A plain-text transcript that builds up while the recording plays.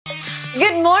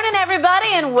Good morning, everybody,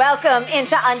 and welcome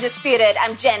into Undisputed.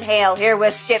 I'm Jen Hale here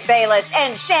with Skip Bayless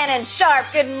and Shannon Sharp.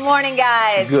 Good morning,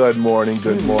 guys. Good morning.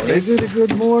 Good morning. Is it a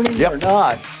good morning or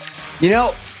not? You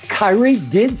know, Kyrie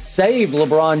did save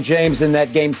LeBron James in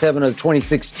that Game 7 of the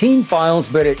 2016 finals,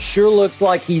 but it sure looks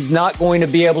like he's not going to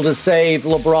be able to save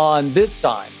LeBron this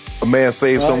time. A man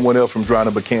saved someone else from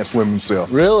drowning but can't swim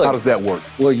himself. Really? How does that work?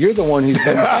 Well, you're the one who's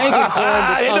been begging for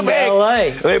him to come to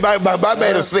L.A. My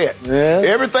man is set. Yeah.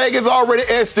 Everything is already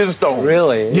etched in stone.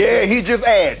 Really? Yeah, he just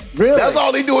add. Really? That's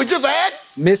all he do is just add.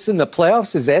 Missing the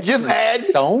playoffs is etched Just in add.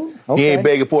 stone? He ain't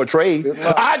begging for a trade.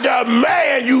 I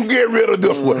demand you get rid of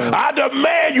this one. I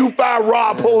demand you fire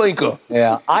Rob Pelinka.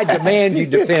 Yeah, I demand you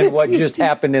defend what just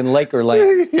happened in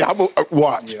Lakerland. Yeah,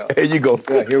 watch. Yeah. Here you go.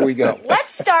 Yeah, here we go.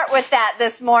 Let's start with that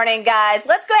this morning, guys.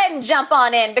 Let's go ahead and jump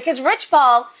on in because Rich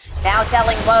Paul now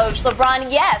telling Woj LeBron,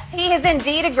 yes, he has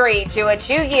indeed agreed to a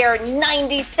 2-year,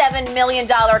 $97 million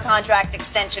contract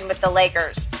extension with the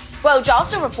Lakers. Woj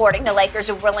also reporting the Lakers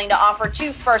are willing to offer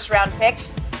 2 first-round picks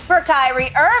for Kyrie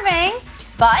Irving,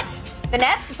 but the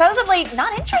Nets supposedly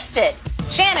not interested.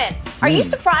 Shannon, are you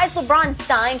surprised LeBron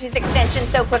signed his extension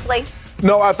so quickly?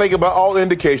 No, I think about all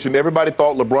indication, everybody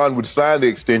thought LeBron would sign the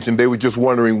extension. They were just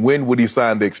wondering when would he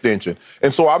sign the extension.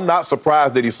 And so I'm not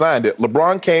surprised that he signed it.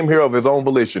 LeBron came here of his own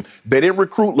volition. They didn't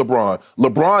recruit LeBron.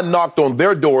 LeBron knocked on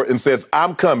their door and says,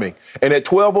 I'm coming. And at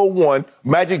 12:01,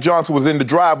 Magic Johnson was in the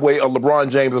driveway of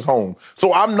LeBron James's home.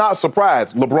 So I'm not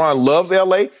surprised. LeBron loves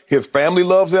L.A. His family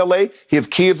loves L.A. His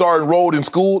kids are enrolled in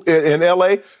school in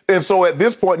L.A. And so at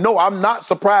this point, no, I'm not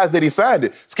surprised that he signed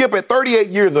it. Skip, at 38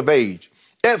 years of age,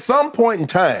 at some point in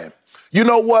time, you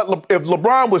know what? If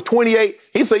LeBron was 28,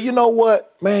 he'd say, you know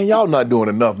what? Man, y'all not doing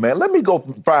enough, man. Let me go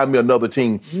find me another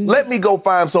team. Let me go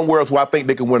find somewhere else where I think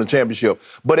they can win a championship.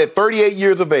 But at 38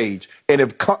 years of age and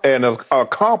as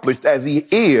accomplished as he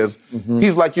is,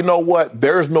 he's like, you know what?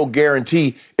 There's no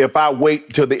guarantee if I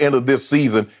wait till the end of this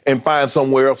season and find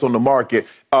somewhere else on the market,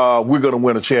 we're going to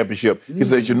win a championship. He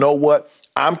says, you know what?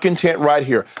 I'm content right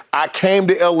here. I came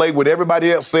to L.A. when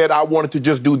everybody else said I wanted to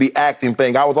just do the acting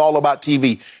thing. I was all about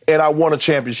TV, and I won a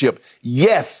championship.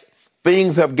 Yes,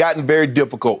 things have gotten very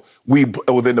difficult. We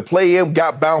was in the play-in,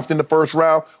 got bounced in the first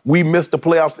round. We missed the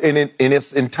playoffs in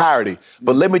its entirety.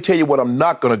 But let me tell you what I'm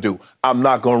not going to do. I'm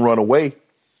not going to run away.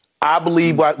 I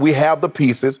believe we have the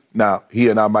pieces. Now, he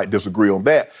and I might disagree on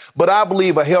that. But I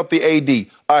believe a healthy AD,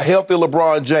 a healthy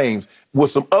LeBron James,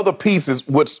 with some other pieces,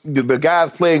 which the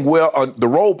guys playing well, the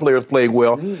role players playing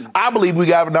well, I believe we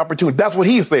got an opportunity. That's what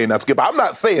he's saying now, Skip. I'm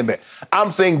not saying that.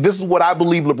 I'm saying this is what I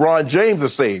believe LeBron James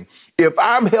is saying. If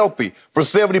I'm healthy for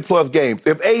 70-plus games,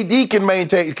 if AD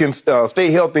can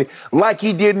stay healthy like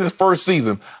he did in his first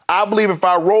season, I believe if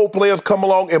our role players come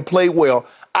along and play well,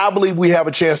 I believe we have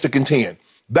a chance to contend.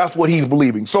 That's what he's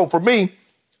believing. So for me,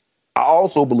 I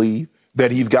also believe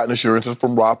that he's gotten assurances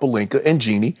from Rob Pelinka and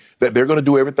Jeannie that they're going to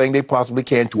do everything they possibly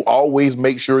can to always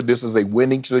make sure this is a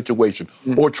winning situation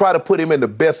or try to put him in the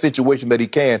best situation that he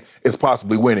can is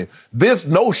possibly winning. This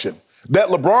notion that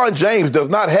LeBron James does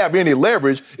not have any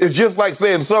leverage is just like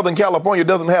saying Southern California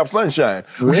doesn't have sunshine.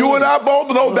 Really? You and I both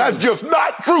know that's just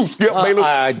not true, Skip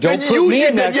Bayless. Don't put me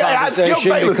in that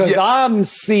conversation because I'm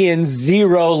seeing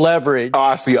zero leverage.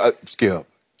 I see, Skip.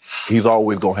 He's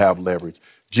always going to have leverage.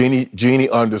 Jeannie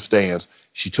understands.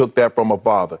 She took that from her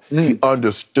father. He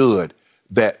understood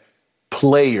that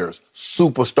players,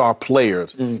 superstar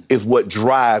players, is what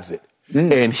drives it.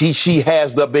 And she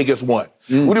has the biggest one.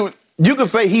 You can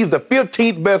say he's the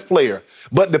 15th best player,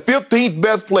 but the 15th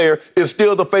best player is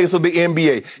still the face of the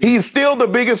NBA. He's still the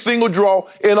biggest single draw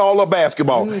in all of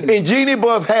basketball. And Jeannie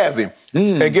Buss has him.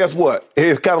 And guess what?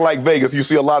 It's kind of like Vegas. You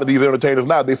see a lot of these entertainers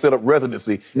now, they set up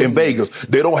residency in Vegas.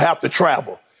 They don't have to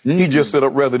travel. He just set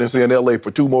up residency in L.A. for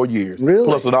 2 more years,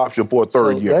 plus an option for a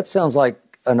third year. That sounds like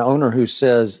an owner who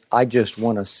says, I just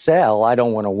want to sell. I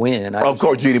don't want to win. Of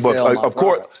course, Jeannie Buss. Of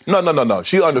course. No.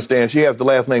 She understands. She has the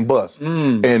last name Buss.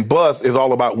 And Buss is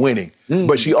all about winning.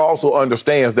 But she also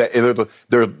understands that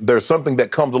there's something that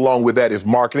comes along with that is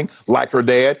marketing, like her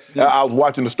dad. I was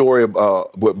watching the story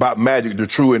about Magic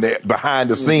Drew and behind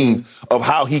the scenes of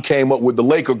how he came up with the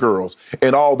Laker girls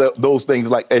and all those things.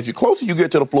 Like, as you closer you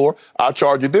get to the floor, I'll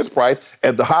charge you this price.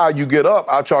 As the higher you get up,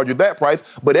 I'll charge you that price.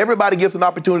 But everybody gets an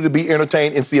opportunity to be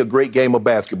entertained and see a great game of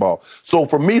basketball. So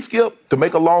for me, Skip, to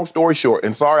make a long story short,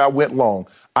 and sorry I went long,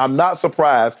 I'm not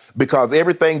surprised because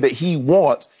everything that he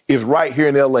wants is right here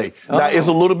in L.A. Now, it's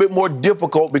a little bit more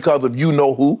difficult because of you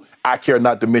know who. I care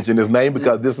not to mention his name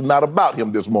because this is not about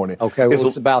him this morning. Okay, well,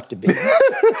 it's about to be.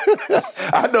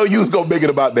 I know you was going to make it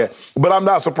about that. But I'm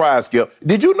not surprised, Skip.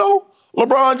 Did you know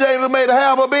LeBron James made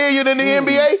 $500 million in the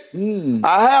NBA.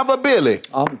 $500 million.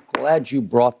 I'm glad you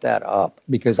brought that up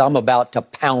because I'm about to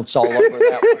pounce all over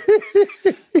that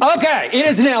one. Okay, it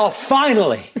is now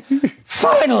finally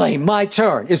my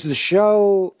turn. Is the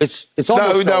show? It's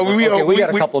almost over. We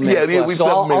got a couple of minutes left, so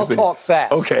I'll talk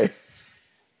fast. Okay.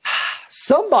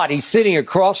 Somebody sitting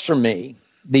across from me,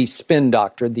 the spin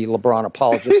doctor, the LeBron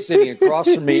apologist sitting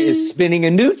across from me, is spinning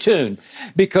a new tune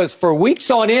because for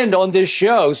weeks on end on this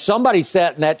show, somebody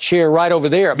sat in that chair right over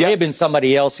there. It may have been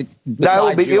somebody else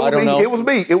besides you. I don't know. It was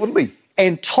me.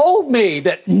 And told me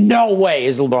that no way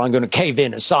is LeBron going to cave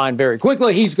in and sign very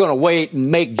quickly. He's going to wait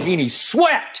and make Jeannie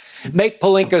sweat, make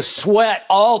Pelinka sweat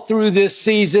all through this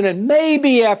season, and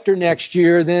maybe after next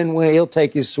year, then he'll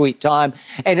take his sweet time.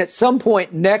 And at some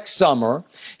point next summer,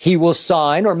 he will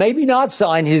sign, or maybe not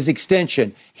sign, his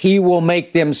extension. He will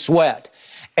make them sweat.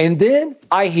 And then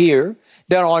I hear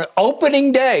that on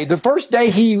opening day, the first day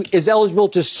he is eligible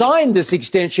to sign this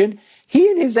extension, he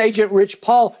and his agent, Rich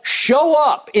Paul, show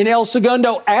up in El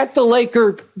Segundo at the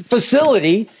Laker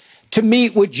facility to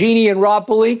meet with Jeannie and Rob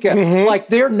Pelinka. Like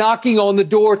they're knocking on the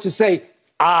door to say,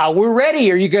 we're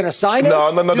ready. Are you going to sign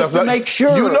us? No. Just to make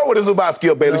sure. You know what it's about,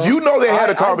 Skip Bayless. You know they had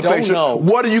a conversation. I don't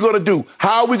know. What are you going to do?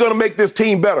 How are we going to make this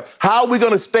team better? How are we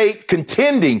going to stay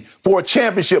contending for a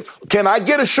championship? Can I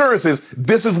get assurances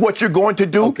this is what you're going to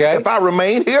do if I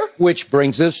remain here? Which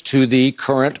brings us to the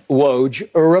current Woj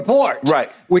report. Right.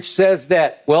 Which says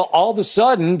that, well, all of a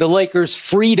sudden, the Lakers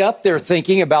freed up their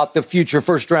thinking about the future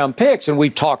first-round picks. And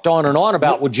we've talked on and on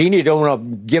about, well, Jeannie don't want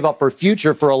to give up her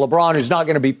future for a LeBron who's not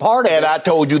going to be part of it. And I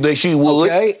told you that she would.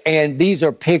 Okay, and these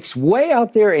are picks way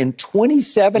out there in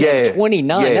 27 and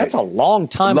 29. Yeah. That's a long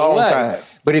time away.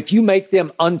 But if you make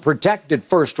them unprotected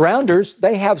first-rounders,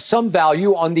 they have some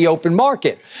value on the open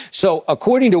market. So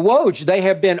according to Woj, they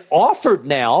have been offered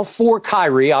now for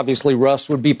Kyrie. Obviously, Russ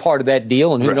would be part of that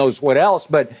deal, and who knows what else.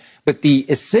 But the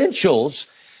essentials,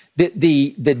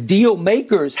 the deal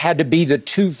makers had to be the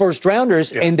 2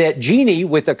 first-rounders, and that Jeannie,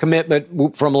 with a commitment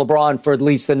from LeBron for at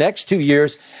least the next 2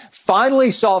 years, finally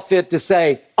saw fit to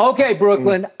say, okay,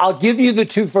 Brooklyn, I'll give you the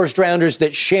 2 first-rounders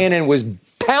that Shannon was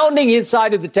pounding his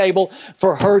side of the table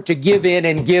for her to give in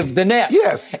and give the Nets.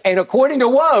 Yes. And according to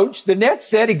Woj, the Nets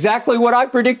said exactly what I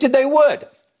predicted they would.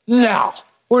 No,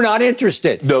 we're not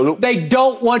interested. No. They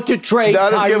don't want to trade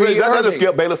Kyrie Irving.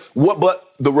 Skip Bayless.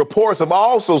 But the reports have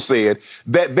also said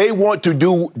that they want to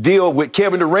deal with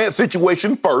Kevin Durant's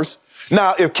situation first.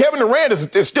 Now, if Kevin Durant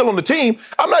is still on the team,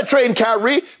 I'm not trading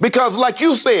Kyrie because, like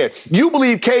you said, you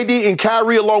believe KD and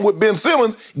Kyrie, along with Ben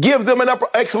Simmons, gives them an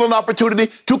excellent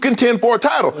opportunity to contend for a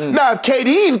title. Now, if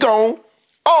KD's gone,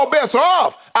 all bets are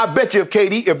off. I bet you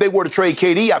if they were to trade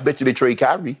KD, I bet you they trade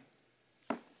Kyrie.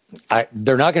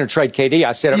 They're not going to trade KD.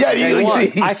 I said it from day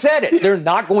one. I said it. They're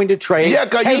not going to trade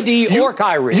KD or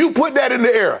Kyrie. You put that in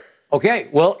the air. Okay,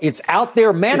 well, it's out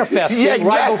there manifesting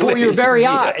right before your very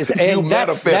eyes. And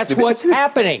that's what's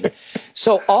happening.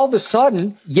 So all of a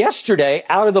sudden, yesterday,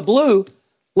 out of the blue,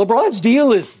 LeBron's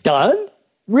deal is done?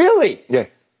 Really? Yeah.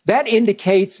 That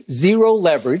indicates zero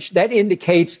leverage. That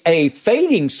indicates a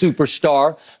fading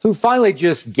superstar who finally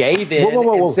just gave in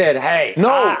and said, hey,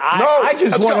 I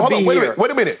just want to be here.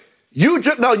 Wait a minute. You've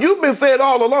been saying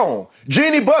all along,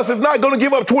 Jeannie Buss is not going to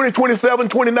give up 20, 27,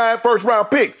 29 first-round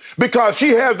picks because she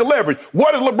has the leverage.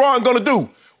 What is LeBron going to do?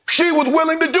 She was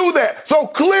willing to do that. So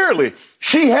clearly,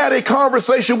 she had a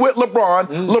conversation with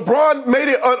LeBron. LeBron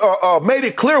made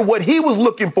it clear what he was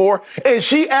looking for, and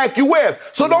she acquiesced.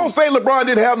 So don't say LeBron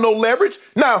didn't have no leverage.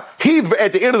 Now,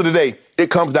 at the end of the day, it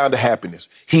comes down to happiness.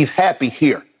 He's happy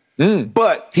here.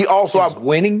 But he also... Is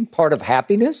winning part of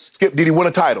happiness? Skip, did he win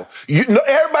a title?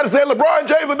 Everybody said LeBron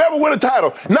James will never win a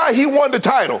title. Now he won the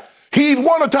title. He's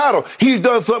won a title. He's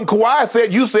done something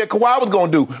you said Kawhi was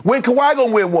going to do. When Kawhi going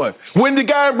to win one? When the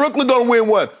guy in Brooklyn going to win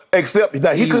one? Except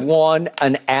now he won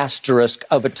an asterisk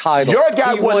of a title. Your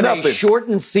guy won nothing. A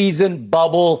shortened season,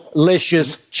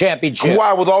 bubble-licious championship.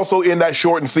 Kawhi was also in that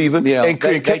shortened season. Yeah,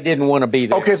 they didn't want to be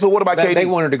there. Okay, so what about KD? They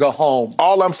wanted to go home.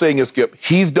 All I'm saying is, Skip,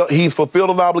 he's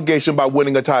fulfilled an obligation by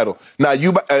winning a title. Now,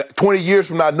 20 years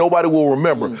from now, nobody will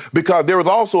remember because there was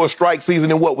also a strike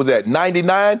season in what was that,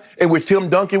 99, in which Tim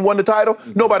Duncan won the title?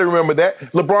 Nobody remembered that.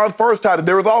 LeBron's first title,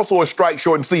 there was also a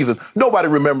strike-shortened season. Nobody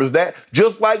remembers that.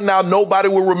 Just like now, nobody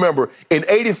will remember in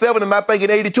 87 and I think in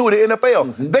 82 in the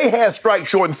NFL, they had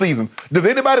strike-shortened seasons. Does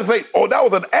anybody say, oh, that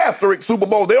was an asterisk Super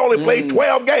Bowl. They only played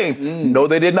 12 games. No,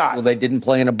 they did not. Well, they didn't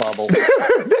play in a bubble.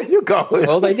 There you go.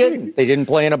 Well, they didn't. They didn't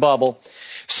play in a bubble.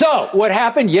 So what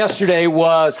happened yesterday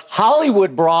was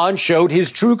Hollywood Bron showed his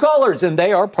true colors, and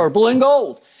they are purple and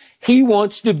gold. He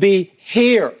wants to be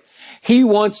here. He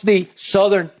wants the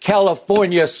Southern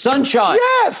California sunshine.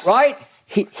 Yes. Right?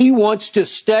 He wants to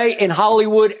stay in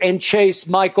Hollywood and chase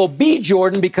Michael B.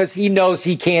 Jordan because he knows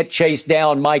he can't chase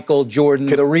down Michael Jordan,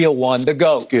 the real one, the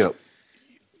GOAT. Skip,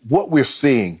 what we're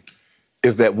seeing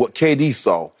is that what KD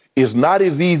saw is not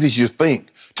as easy as you think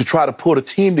to try to put a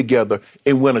team together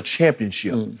and win a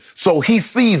championship. So he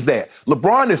sees that.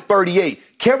 LeBron is 38.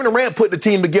 Kevin Durant put the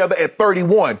team together at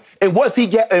 31. And what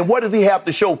does he have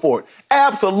to show for it?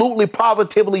 Absolutely,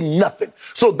 positively nothing.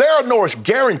 So there are no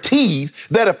guarantees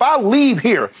that if I leave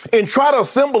here and try to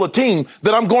assemble a team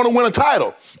that I'm going to win a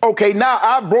title. Okay, now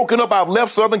I've broken up. I've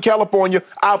left Southern California.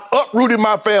 I've uprooted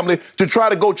my family to try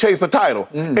to go chase a title.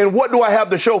 And what do I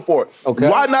have to show for it? Okay.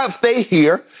 Why not stay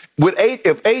here with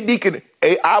if AD can?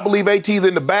 I believe AT's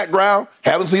in the background.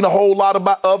 Haven't seen a whole lot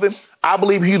of him. I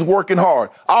believe he's working hard.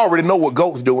 I already know what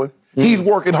GOAT's doing. He's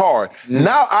working hard.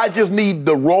 Now I just need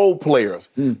the role players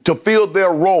to fill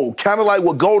their role. Kind of like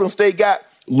what Golden State got.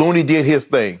 Looney did his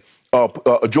thing.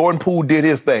 Jordan Poole did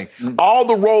his thing. All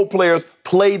the role players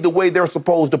played the way they're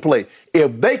supposed to play.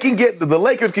 If they can get, the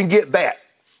Lakers can get that,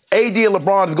 AD and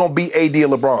LeBron is going to beat AD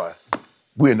and LeBron.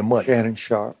 We're in the money. Shannon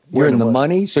Sharp. You're in the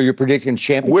money, so you're predicting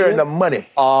championship? We're in the money.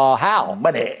 How?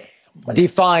 Money.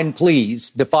 Define,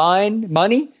 please. Define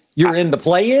money? You're in the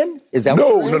play-in? Is that what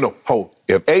you're saying? No. Hold.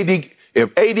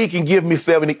 If AD can give me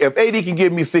 70, if AD can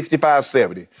give me 65,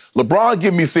 70, LeBron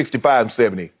give me 65 and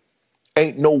 70,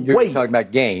 ain't no way. You're talking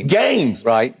about games. Games.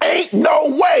 Right. Ain't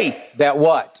no way. That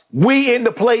what? We in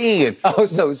the play-in. Oh,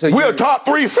 so we're a top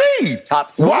 3 seed.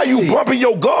 Top 3 Why are you seed. bumping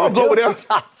your gums over there?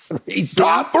 Top 3 seed.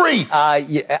 Top 3.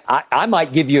 Yeah, I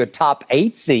might give you a top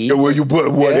 8 seed. Well, you put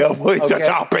whatever. Yeah, okay.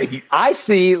 Top 8. I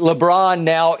see LeBron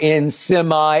now in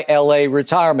semi-LA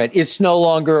retirement. It's no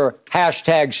longer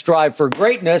hashtag strive for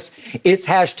greatness. It's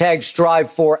hashtag strive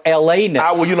for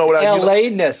LA-ness. Well, you know what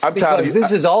LA-ness. Because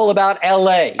this is all about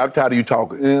LA. I'm tired of you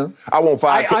talking. Yeah. I want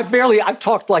 5. I've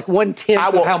talked like 1/10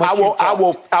 of how much you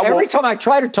talk. Every time I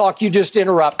try to talk, you just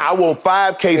interrupt. I want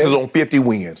 5 cases on 50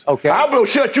 wins. Okay. I'm going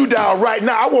to shut you down right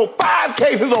now. I want 5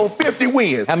 cases on 50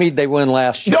 wins. How many did they win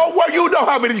last year? Don't worry, you know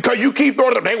how many, because you keep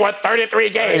throwing them. They won 33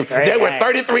 games. They won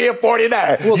 33 and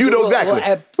 49. Well, you know exactly.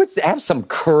 Have some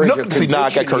courage. See, now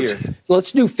I got courage.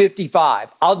 Let's do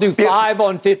 55. I'll do 5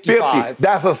 on 55. 50.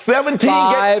 That's a 17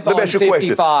 game. Let me ask you a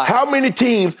question. How many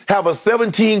teams have a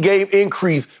 17-game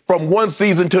increase from one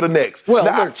season to the next? Well,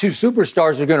 now, two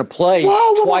superstars are going to play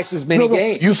twice as many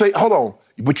games. You say, hold on.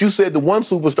 But you said the one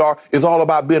superstar is all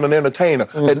about being an entertainer,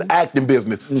 an acting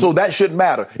business. So that shouldn't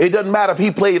matter. It doesn't matter if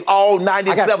he plays all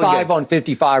 97 games. I got 5 on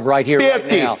 55 right here, 50.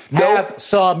 right now. Have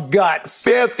some guts.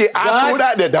 50. I threw it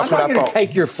out there. That's what I thought. I'm not going to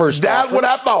take your first offer. That's what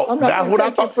I thought. I'm not That's what I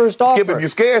thought. Your first offer. Skip, if you're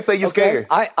scared, say you're scared.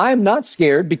 I'm not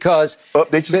scared because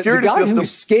update your security the guy system.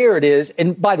 who's scared is,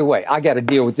 and by the way, I got to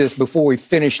deal with this before we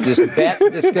finish this bet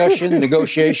discussion,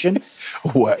 negotiation.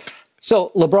 What?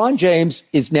 So LeBron James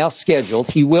is now scheduled.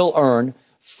 He will earn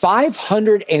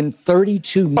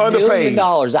 $532 million,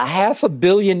 $500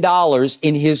 million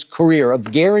in his career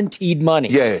of guaranteed money.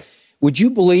 Yeah. Would you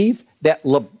believe that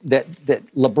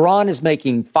LeBron is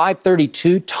making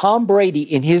 $532? Tom Brady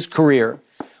in his career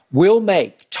will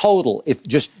make total, if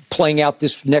just playing out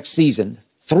this next season,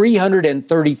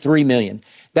 $333 million.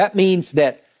 That means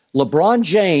that LeBron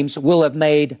James will have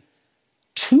made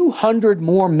 $200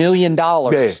 more million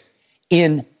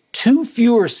in 2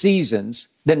 fewer seasons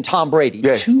than Tom Brady.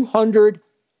 $200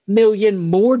 million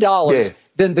more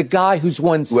than the guy who's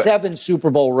won 7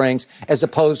 Super Bowl rings as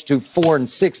opposed to 4 and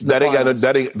 6 in the finals.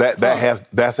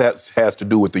 That has to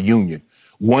do with the union.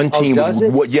 One team,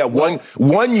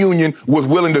 one union was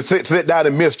willing to sit down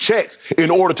and miss checks in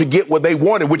order to get what they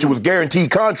wanted, which was guaranteed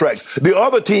contracts. The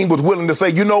other team was willing to say,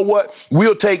 you know what,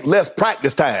 we'll take less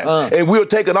practice time and we'll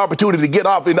take an opportunity to get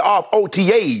off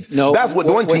OTAs. No, that's what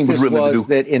one team was willing to do.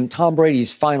 That in Tom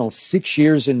Brady's final 6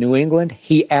 years in New England,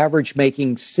 he averaged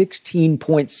making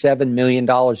 $16.7 million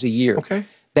a year. Okay.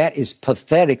 That is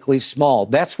pathetically small.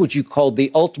 That's what you call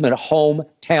the ultimate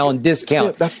hometown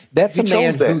discount. That's a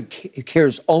man who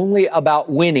cares only about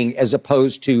winning as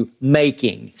opposed to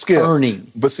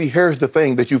earning. But see, here's the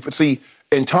thing that you see.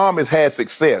 And Tom has had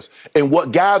success. And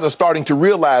what guys are starting to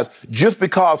realize, just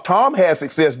because Tom has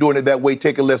success doing it that way,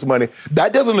 taking less money,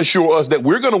 that doesn't assure us that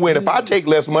we're going to win if I take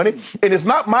less money. And it's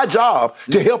not my job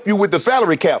to help you with the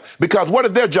salary cap, because what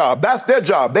is their job? That's their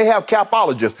job. They have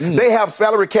capologists. They have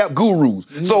salary cap gurus.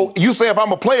 So you say if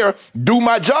I'm a player, do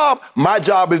my job. My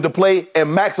job is to play and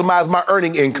maximize my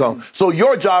earning income. So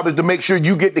your job is to make sure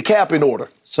you get the cap in order.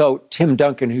 So Tim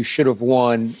Duncan, who should have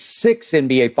won 6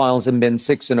 NBA Finals and been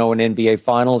 6-0 in NBA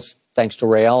Finals, thanks to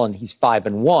Ray Allen, he's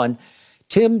 5-1.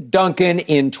 Tim Duncan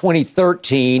in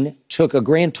 2013 took a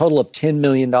grand total of $10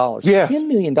 million. Yes. $10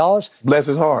 million? Bless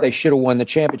his heart. They should have won the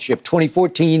championship.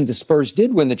 2014, the Spurs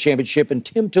did win the championship, and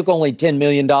Tim took only $10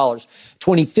 million.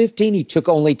 2015, he took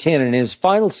only 10. And in his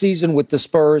final season with the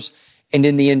Spurs and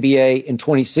in the NBA in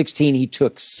 2016, he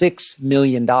took $6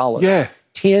 million. Yeah.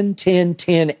 10, 10,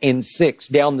 10, and 6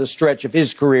 down the stretch of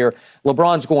his career.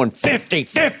 LeBron's going 50,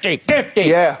 50, 50.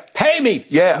 Yeah. Pay me.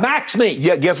 Yeah. Max me.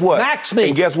 Yeah, guess what? Max me.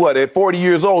 And guess what? At 40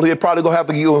 years old, he'll probably going to have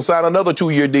to go and sign another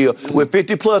 2-year deal with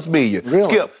 50-plus million. Really?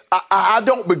 Skip, I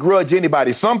don't begrudge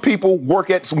anybody. Some people work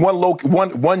at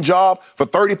one job for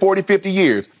 30, 40, 50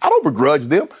 years. I don't begrudge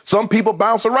them. Some people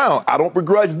bounce around. I don't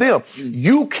begrudge them.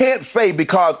 You can't say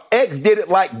because X did it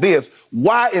like this,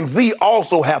 Y and Z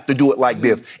also have to do it like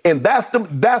this. And that's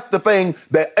the thing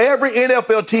that every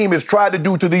NFL team has tried to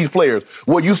do to these players.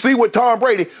 Well, you see with Tom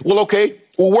Brady,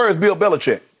 where's Bill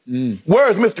Belichick?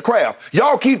 Where's Mr. Kraft?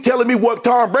 Y'all keep telling me what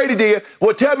Tom Brady did.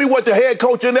 Well, tell me what the head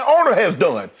coach and the owner has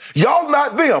done. Y'all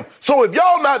not them. So if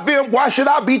y'all not them, why should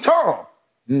I be Tom?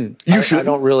 You should. I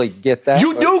don't really get that.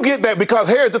 You do get that because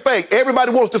here's the thing.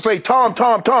 Everybody wants to say Tom.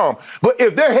 But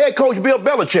if their head coach Bill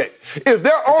Belichick, if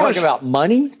their owner... Talking about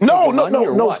money?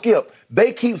 No, Skip.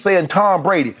 They keep saying Tom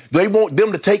Brady. They want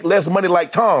them to take less money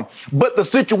like Tom. But the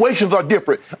situations are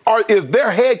different. Is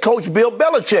their head coach Bill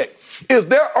Belichick? Is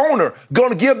their owner going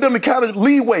to give them the kind of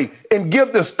leeway and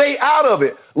give them stay out of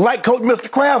it like Coach Mr.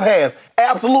 Kraft has?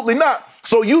 Absolutely not.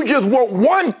 So you just want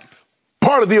one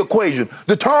part of the equation,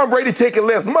 the Tom Brady taking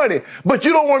less money, but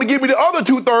you don't want to give me the other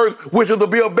 2/3, which is the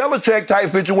Bill Belichick type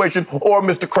situation or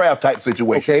Mr. Kraft type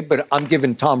situation. Okay, but I'm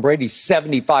giving Tom Brady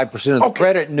 75% of the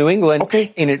credit in New England,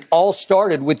 and it all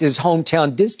started with his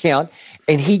hometown discount,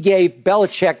 and he gave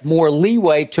Belichick more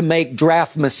leeway to make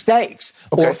draft mistakes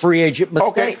or free agent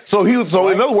mistakes. Okay, so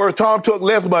in other words, Tom took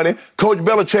less money, Coach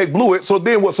Belichick blew it, so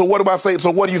then what? So what am I saying?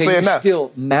 So what are you saying now? Still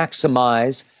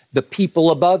maximize the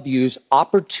people above you's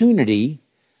opportunity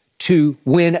to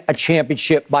win a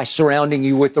championship by surrounding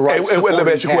you with the right supporting let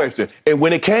me ask you a cast. question. And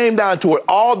when it came down to it,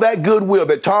 all that goodwill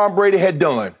that Tom Brady had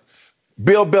done,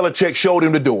 Bill Belichick showed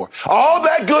him the door. All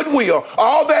that goodwill,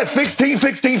 all that 16.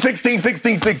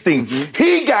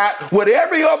 He got what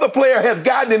every other player has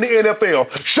gotten in the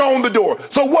NFL, shown the door.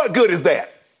 So what good is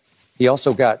that? He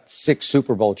also got 6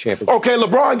 Super Bowl championships. Okay,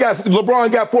 LeBron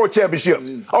got 4 championships.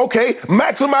 Okay,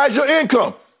 maximize your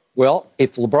income. Well,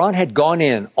 if LeBron had gone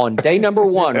in on day number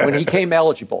 1 when he came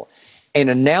eligible and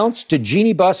announced to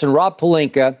Jeannie Buss and Rob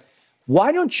Pelinka,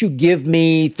 why don't you give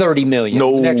me $30 million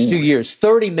the next 2 years?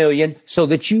 $30 million so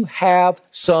that you have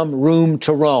some room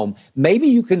to roam. Maybe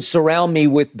you can surround me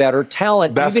with better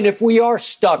talent, even if we are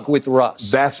stuck with Russ.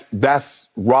 That's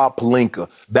Rob Pelinka.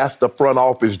 That's the front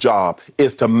office job,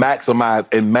 is to maximize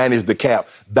and manage the cap.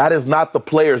 That is not the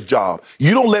player's job.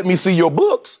 You don't let me see your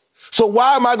books. So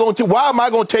why am I going to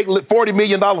take $40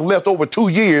 million left over 2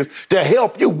 years to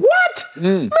help you? What?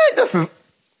 Man, this is...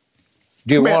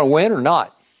 Do you want to win or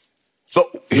not? So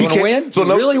you want to win? Do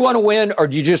you really want to win, or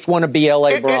do you just want to be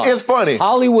L.A. Bron? It's funny.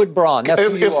 Hollywood Bron.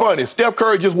 It's funny. Steph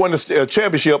Curry just won the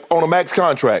championship on a max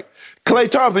contract. Klay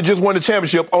Thompson just won the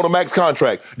championship on a max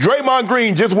contract. Draymond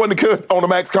Green just won on a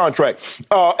max contract.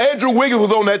 Andrew Wiggins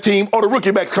was on that team on a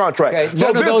rookie max contract. Okay,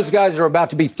 none of those guys are about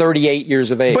to be 38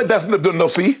 years of age. But that's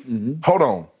see. Hold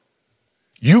on.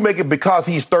 You make it because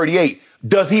he's 38.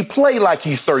 Does he play like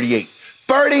he's 38?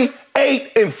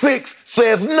 38-6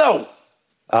 says no.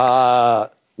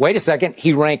 Wait a second.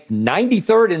 He ranked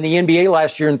 93rd in the NBA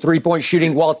last year in three-point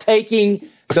shooting while taking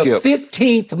the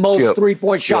 15th most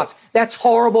three-point shots. That's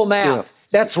horrible math.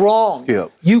 That's wrong.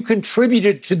 You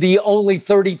contributed to the only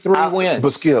 33 wins.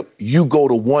 But, Skip, you go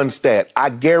to one stat. I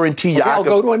guarantee you. I'll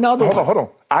go to another one. Hold on.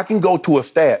 I can go to a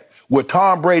stat where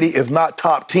Tom Brady is not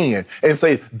top 10 and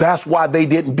say that's why they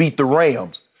didn't beat the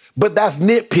Rams. But that's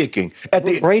nitpicking.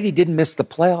 Brady didn't miss the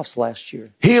playoffs last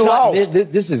year. He lost.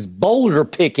 This is boulder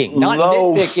picking, not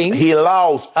nitpicking. He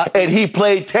lost, and he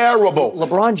played terrible.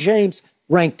 LeBron James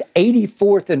ranked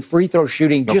 84th in free throw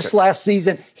shooting just last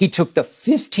season. He took the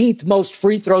 15th most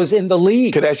free throws in the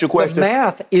league. Can I ask you a question? The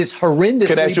math is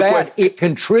horrendously bad. It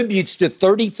contributes to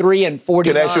 33 and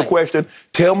 49. Can I ask you a question?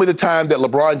 Tell me the time that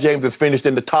LeBron James has finished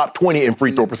in the top 20 in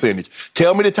free throw percentage.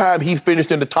 Tell me the time he's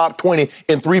finished in the top 20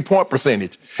 in three-point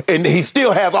percentage. And he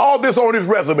still has all this on his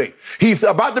resume. He's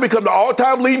about to become the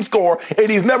all-time leading scorer,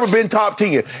 and he's never been top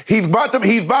 10.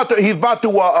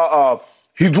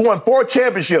 He's won 4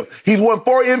 championships. He's won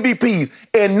 4 MVPs,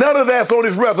 and none of that's on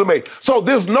his resume. So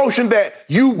this notion that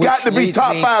you've got to be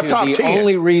top 5, top 10. The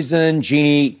only reason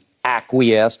Jeannie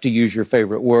acquiesced, to use your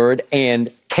favorite word,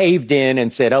 and caved in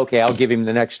and said, okay, I'll give him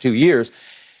the next 2 years.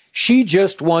 She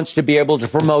just wants to be able to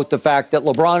promote the fact that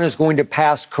LeBron is going to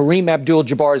pass Kareem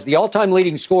Abdul-Jabbar as the all-time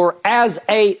leading scorer as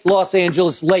a Los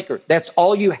Angeles Laker. That's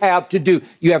all you have to do.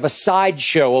 You have a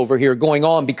sideshow over here going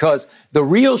on because the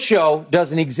real show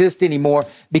doesn't exist anymore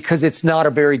because it's not a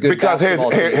very good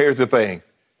basketball team. Because here's the thing.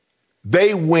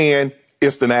 They win.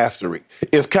 It's an asterisk.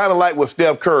 It's kind of like with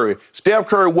Steph Curry. Steph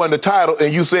Curry won the title,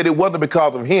 and you said it wasn't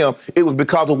because of him. It was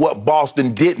because of what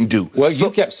Boston didn't do. Well, you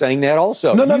kept saying that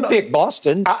also. You picked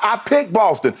Boston. I picked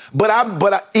Boston,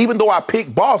 but even though I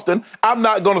picked Boston, I'm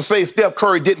not going to say Steph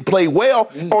Curry didn't play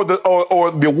well or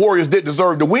the Warriors didn't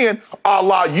deserve to win. A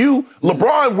la you,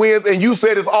 LeBron wins, and you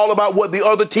said it's all about what the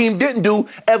other team didn't do,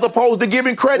 as opposed to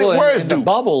giving credit where it's due. In the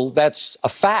bubble, that's a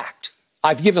fact.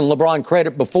 I've given LeBron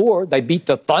credit before. They beat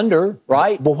the Thunder,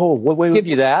 right? Wait. Give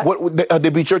you that.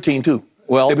 They beat your team, too.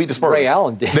 Well, they beat the Spurs. Ray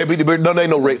Allen did. They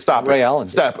no Ray. Stop Ray it. Allen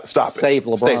Stop it. Save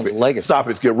LeBron's legacy. Stop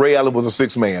it. Ray Allen was a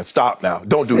sixth man. Stop now.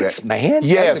 Don't do that. Sixth man?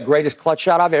 Yes. That's the greatest clutch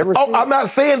shot I've ever seen. I'm not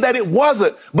saying that it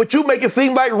wasn't, but you make it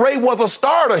seem like Ray was a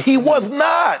starter. He was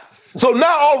not. So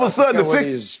now all of a sudden, whether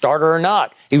he was a starter or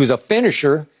not, he was a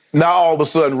finisher. Now all of a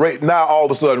sudden,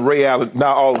 Ray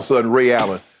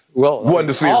Allen. Well, won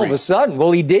the series. All of a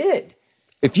sudden, he did.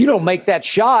 If you don't make that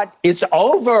shot, it's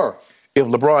over. If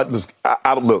LeBron,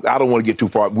 I don't want to get too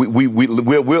far.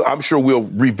 I'm sure we'll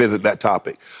revisit that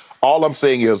topic. All I'm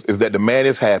saying is that the man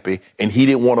is happy, and he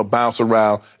didn't want to bounce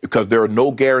around because there are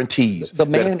no guarantees. The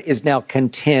man is now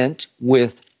content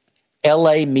with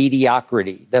L.A.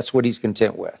 mediocrity. That's what he's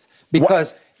content with.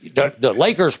 Because the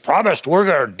Lakers promised we're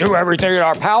going to do everything in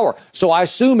our power. So I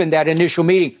assume in that initial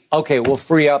meeting, okay, we'll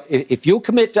free up. If you'll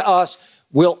commit to us,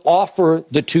 we'll offer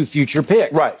the 2 future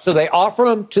picks. Right. So they offer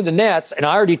them to the Nets, and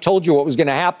I already told you what was going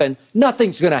to happen.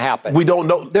 Nothing's going to happen. We don't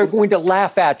know. They're going to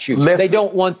laugh at you. They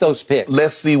don't want those picks.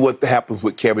 Let's see what happens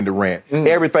with Kevin Durant.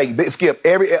 Everything, Skip,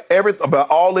 every about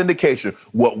all indication,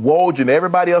 what Woj and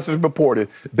everybody else has reported,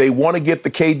 they want to get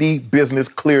the KD business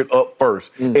cleared up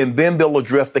first, and then they'll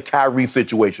address the Kyrie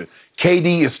situation.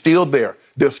 KD is still there.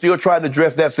 They're still trying to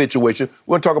address that situation.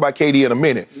 We're going to talk about KD in a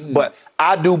minute. But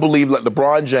I do believe that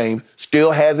LeBron James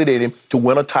still has it in him to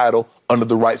win a title under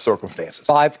the right circumstances.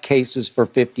 5 cases for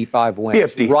 55 wins.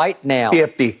 50. Right now.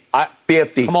 50.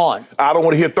 50. Come on. I don't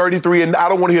want to hear 33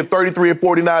 and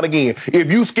 49 again.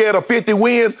 If you scared of 50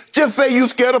 wins, just say you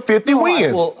scared of 50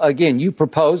 wins. Well, again, you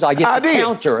proposed. I get the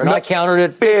counter, and I countered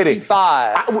at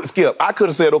 55. Skip, I could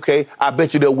have said, okay, I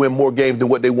bet you they'll win more games than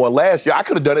what they won last year. I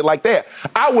could have done it like that.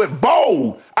 I went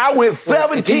bold. I went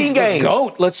 17 if he's games. The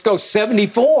GOAT, let's go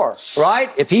 74,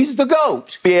 right? If he's the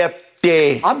GOAT.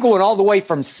 50. I'm going all the way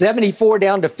from 74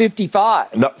 down to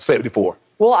 55. No, 74.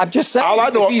 Well, I'm just saying,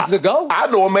 if he's the GOAT. I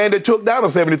know a man that took down a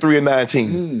 73 and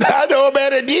 19. I know a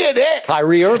man that did that.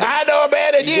 Kyrie Irving. I know a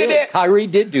man that did that. Kyrie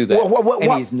did do that.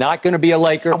 And he's not going to be a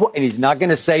Laker, and he's not going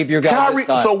to save your guy this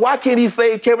time. So why can't he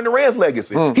save Kevin Durant's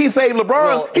legacy? He saved LeBron.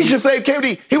 Well, he should save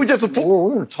KD. He was just a fool.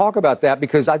 We're going to talk about that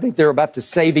because I think they're about to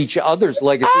save each other's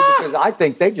legacy because I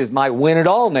think they just might win it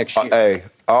all next year. Hey,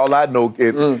 all I know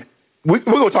is we're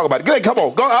going to talk about it. Go ahead, come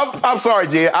on. Go. I'm sorry,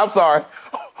 Jen. I'm sorry.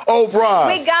 Oh,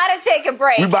 Brian. We got to take a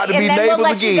break. We about to and be then neighbors we'll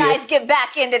let again. you guys get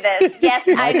back into this. Yes,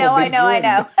 I know.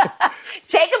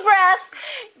 Take a breath.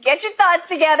 Get your thoughts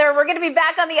together. We're going to be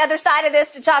back on the other side of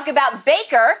this to talk about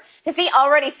Baker because he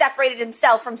already separated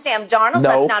himself from Sam Darnold.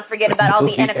 Let's not forget about all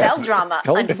the NFL drama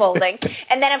unfolding.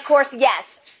 And then, of course,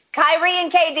 yes, Kyrie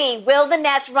and KD. Will the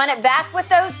Nets run it back with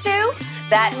those two?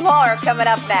 That and more coming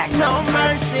up next. No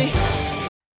mercy.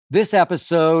 This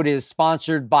episode is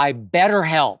sponsored by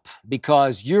BetterHelp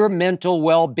because your mental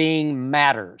well-being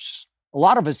matters. A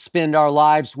lot of us spend our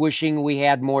lives wishing we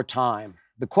had more time.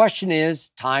 The question is,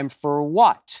 time for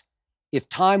what? If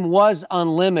time was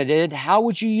unlimited, how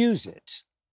would you use it?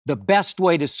 The best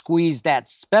way to squeeze that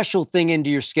special thing into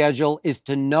your schedule is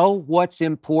to know what's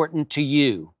important to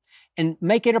you and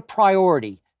make it a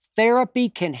priority. Therapy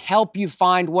can help you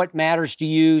find what matters to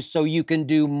you so you can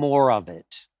do more of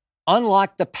it.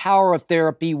 Unlock the power of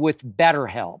therapy with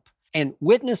BetterHelp and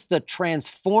witness the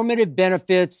transformative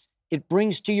benefits it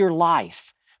brings to your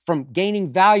life. From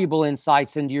gaining valuable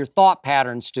insights into your thought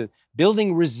patterns to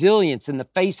building resilience in the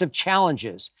face of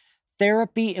challenges,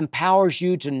 therapy empowers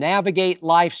you to navigate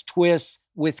life's twists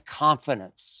with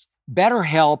confidence.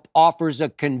 BetterHelp offers a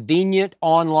convenient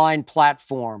online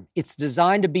platform. It's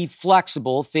designed to be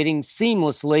flexible, fitting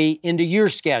seamlessly into your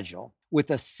schedule. With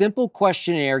a simple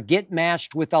questionnaire, get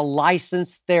matched with a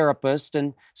licensed therapist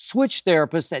and switch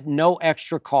therapists at no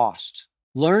extra cost.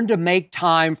 Learn to make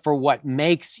time for what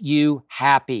makes you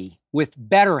happy with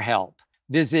BetterHelp.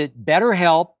 Visit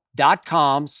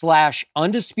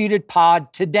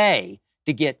betterhelp.com/undisputedpod today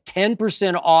to get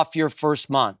 10% off your first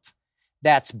month.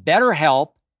 That's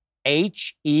BetterHelp,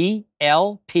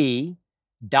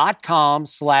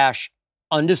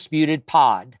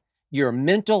 HELP.com/undisputedpod. Your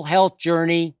mental health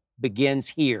journey begins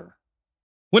here.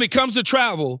 When it comes to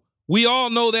travel, we all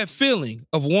know that feeling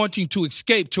of wanting to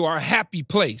escape to our happy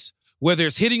place, whether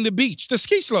it's hitting the beach, the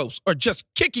ski slopes, or just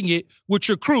kicking it with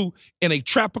your crew in a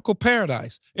tropical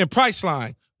paradise. And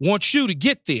Priceline wants you to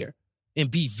get there and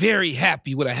be very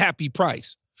happy with a happy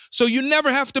price, so you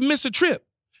never have to miss a trip.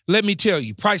 Let me tell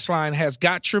you, Priceline has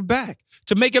got your back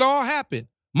to make it all happen.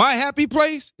 My happy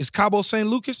place is Cabo San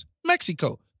Lucas,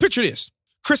 Mexico. Picture this: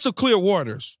 crystal clear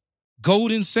waters,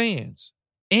 golden sands,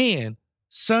 and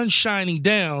sun shining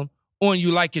down on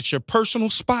you like it's your personal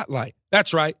spotlight.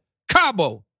 That's right.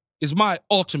 Cabo is my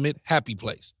ultimate happy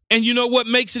place. And you know what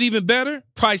makes it even better?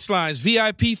 Priceline's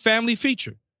VIP family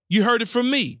feature. You heard it from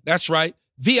me. That's right.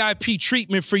 VIP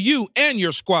treatment for you and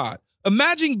your squad.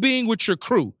 Imagine being with your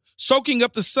crew, soaking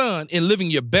up the sun and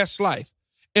living your best life.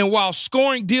 And while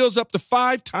scoring deals up to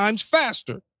 5 times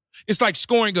faster, it's like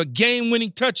scoring a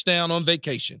game-winning touchdown on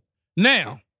vacation.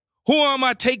 Now, who am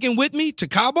I taking with me to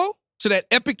Cabo? To that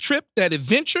epic trip, that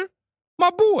adventure? My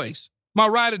boys, my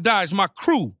ride or dies, my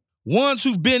crew, ones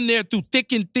who've been there through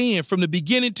thick and thin from the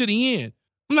beginning to the end.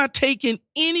 I'm not taking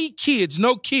any kids,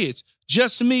 no kids,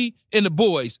 just me and the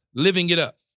boys living it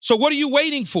up. So what are you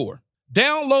waiting for?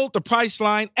 Download the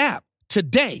Priceline app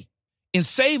today and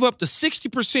save up to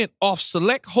 60% off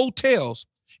select hotels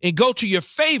and go to your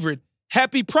favorite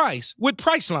happy price with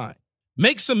Priceline.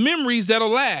 Make some memories that'll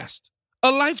last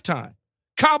a lifetime.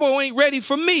 Cabo ain't ready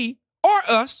for me or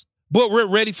us, but we're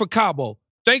ready for Cabo.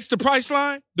 Thanks to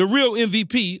Priceline, the real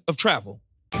MVP of travel.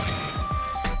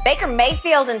 Baker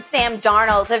Mayfield and Sam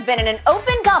Darnold have been in an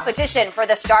open competition for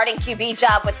the starting QB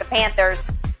job with the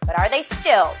Panthers. But are they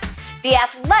still? The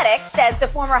Athletic says the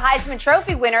former Heisman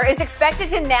Trophy winner is expected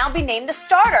to now be named a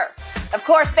starter. Of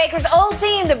course, Baker's old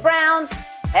team, the Browns,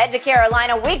 head to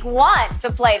Carolina week 1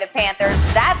 to play the Panthers.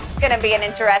 That's going to be an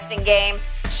interesting game.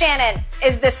 Shannon,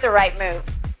 is this the right move?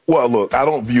 Well, look, I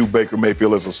don't view Baker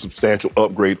Mayfield as a substantial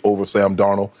upgrade over Sam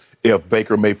Darnold. If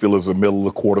Baker Mayfield is a middle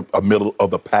of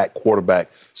the pack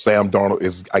quarterback, Sam Darnold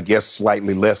is, I guess,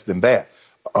 slightly less than that.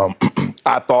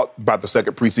 I thought about the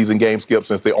second preseason game, Skip,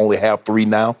 since they only have 3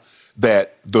 now,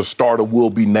 that the starter will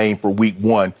be named for week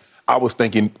 1. I was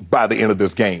thinking by the end of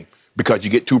this game, because you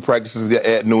get 2 practices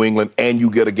at New England and you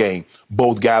get a game.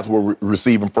 Both guys were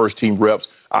receiving first-team reps.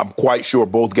 I'm quite sure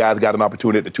both guys got an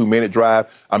opportunity at the 2-minute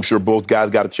drive. I'm sure both guys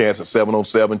got a chance at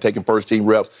 7-on-7 taking first-team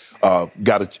reps,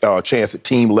 got a chance at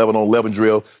team 11-on-11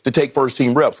 drill to take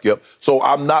first-team reps, Skip. So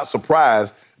I'm not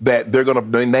surprised that they're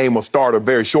going to name a starter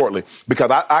very shortly,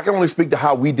 because I can only speak to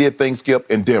how we did things, Skip,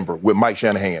 in Denver with Mike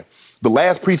Shanahan. The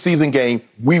last preseason game,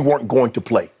 we weren't going to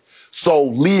play. So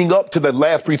leading up to the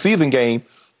last preseason game,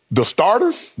 the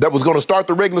starters that was going to start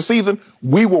the regular season,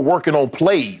 we were working on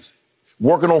plays,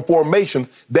 working on formations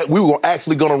that we were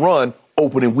actually going to run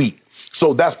opening week.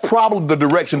 So that's probably the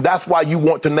direction. That's why you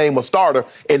want to name a starter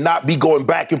and not be going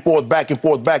back and forth, back and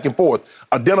forth, back and forth.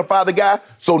 Identify the guy.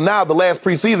 So now the last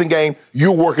preseason game,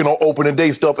 you're working on opening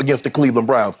day stuff against the Cleveland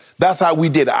Browns. That's how we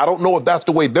did it. I don't know if that's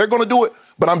the way they're going to do it,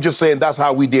 but I'm just saying that's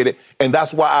how we did it. And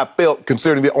that's why I felt,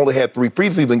 considering they only had 3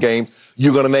 preseason games,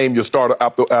 you're going to name your starter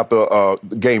after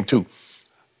game 2.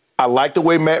 I like the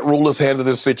way Matt Rule has handled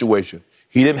this situation.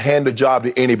 He didn't hand the job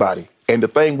to anybody. And the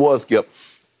thing was, Skip,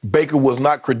 Baker was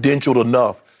not credentialed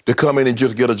enough to come in and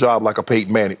just get a job like a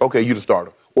Peyton Manning. Okay, you're the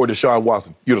starter. Or Deshaun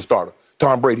Watson, you're the starter.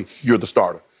 Tom Brady, you're the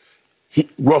starter.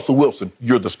 Russell Wilson,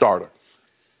 you're the starter.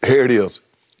 Here it is.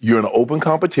 You're in an open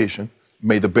competition.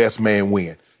 May the best man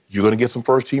win. You're going to get some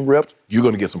first-team reps. You're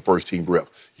going to get some first-team reps.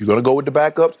 You're going to go with the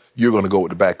backups. You're going to go with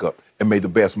the backup. And may the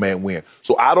best man win.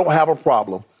 So I don't have a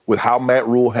problem with how Matt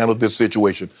Rule handled this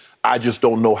situation. I just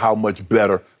don't know how much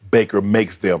better Baker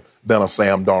makes them than a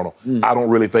Sam Darnold. I don't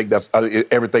really think that's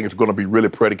everything is going to be really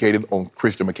predicated on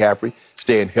Christian McCaffrey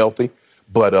staying healthy.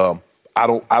 But I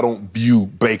don't view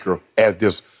Baker as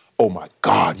this, oh, my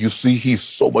God, you see, he's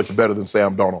so much better than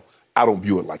Sam Darnold. I don't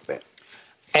view it like that.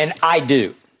 And I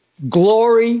do.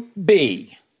 Glory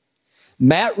be.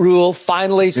 Matt Rule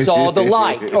finally saw the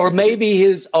light, or maybe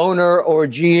his owner or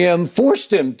GM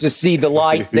forced him to see the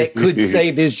light that could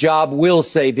save his job, will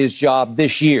save his job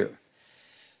this year.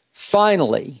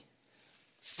 Finally,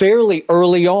 fairly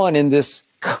early on in this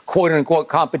quote-unquote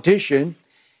competition,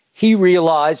 he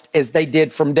realized, as they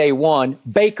did from day one,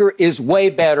 Baker is way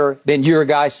better than your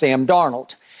guy Sam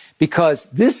Darnold, because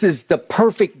this is the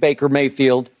perfect Baker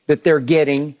Mayfield that they're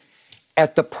getting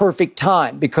at the perfect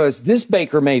time, because this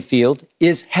Baker Mayfield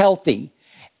is healthy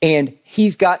and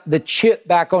he's got the chip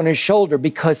back on his shoulder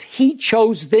because he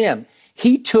chose them.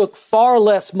 He took far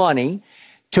less money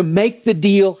to make the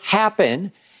deal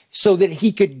happen so that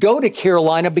he could go to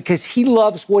Carolina because he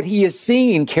loves what he is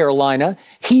seeing in Carolina.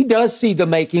 He does see the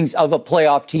makings of a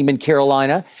playoff team in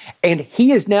Carolina, and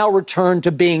he is now returned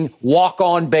to being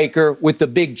walk-on Baker with the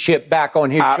big chip back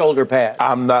on his shoulder pad.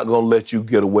 I'm not going to let you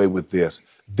get away with this.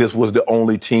 This was the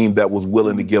only team that was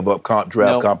willing to give up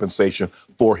draft compensation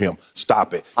for him.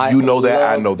 Stop it. You know that.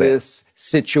 I know that. This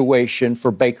situation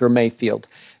for Baker Mayfield.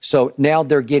 So now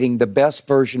they're getting the best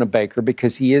version of Baker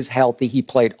because he is healthy. He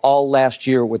played all last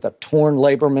year with a torn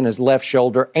labrum in his left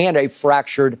shoulder and a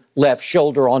fractured left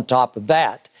shoulder on top of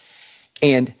that.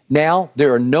 And now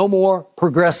there are no more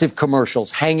progressive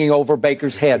commercials hanging over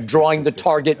Baker's head, drawing the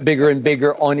target bigger and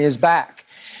bigger on his back.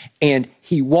 And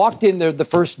he walked in there the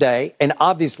first day, and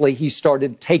obviously he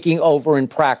started taking over in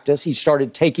practice. He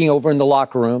started taking over in the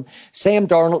locker room. Sam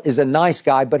Darnold is a nice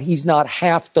guy, but he's not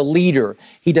half the leader.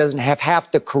 He doesn't have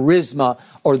half the charisma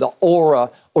or the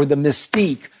aura or the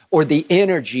mystique or the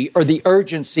energy or the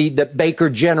urgency that Baker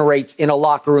generates in a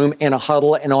locker room, in a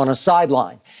huddle, and on a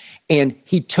sideline. And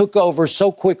he took over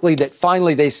so quickly that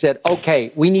finally they said,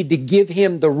 okay, we need to give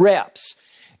him the reps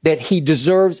that he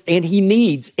deserves and he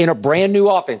needs in a brand new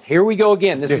offense. Here we go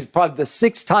again. This is probably the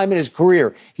 6th time in his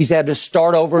career he's had to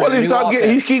start over. Well,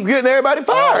 he keep getting everybody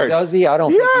fired. Does he? I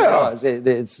don't think he does.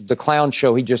 It's the clown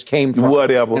show he just came from.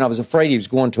 Whatever. And I was afraid he was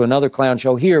going to another clown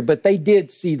show here, but they did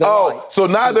see the light. So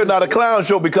now they're not a clown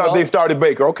show because they started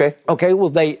Baker. Okay. Okay, well,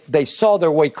 they saw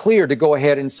their way clear to go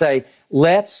ahead and say,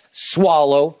 let's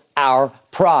swallow our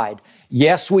pride.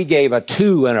 Yes, we gave a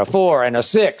 2 and a 4 and a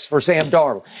 6 for Sam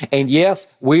Darnold. And yes,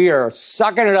 we are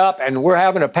sucking it up and we're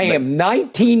having to pay him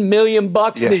 $19 million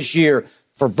this year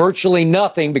for virtually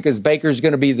nothing because Baker's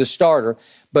going to be the starter.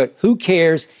 But who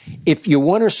cares? If you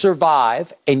want to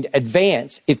survive and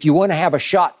advance, if you want to have a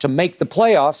shot to make the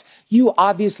playoffs, you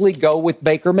obviously go with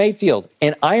Baker Mayfield.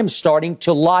 And I am starting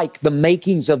to like the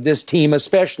makings of this team,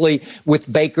 especially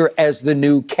with Baker as the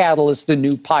new catalyst, the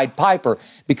new Pied Piper.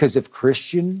 Because if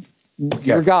Christian,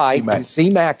 your guy,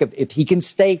 C-Mac, if he can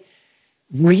stay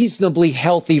reasonably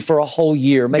healthy for a whole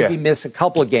year, maybe miss a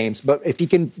couple of games, but if he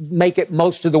can make it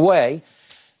most of the way,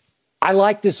 I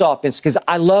like this offense because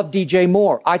I love DJ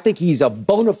Moore. I think he's a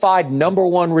bona fide number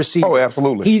 1 receiver. Oh,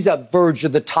 absolutely. He's a verge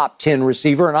of the top 10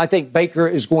 receiver, and I think Baker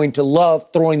is going to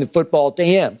love throwing the football to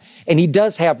him. And he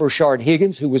does have Rashard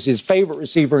Higgins, who was his favorite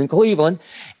receiver in Cleveland,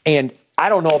 and I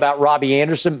don't know about Robbie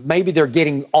Anderson. Maybe they're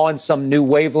getting on some new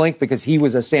wavelength because he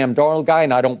was a Sam Darnold guy,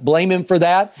 and I don't blame him for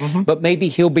that. But maybe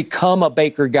he'll become a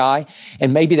Baker guy,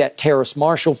 and maybe that Terrace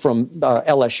Marshall from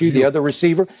LSU, the other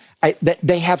receiver,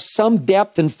 they have some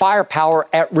depth and firepower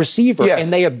at receiver, and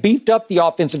they have beefed up the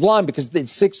offensive line because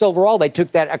it's 6th overall. They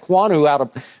took that Aquanu out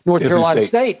of North Carolina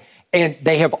State. And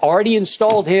they have already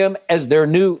installed him as their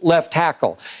new left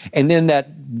tackle. And then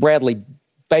that Bradley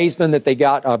Baseman that they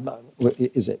got,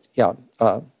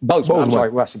 Bozeman. I'm sorry,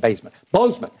 West Baseman.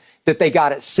 Bozeman, that they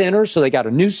got at center. So they got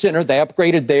a new center. They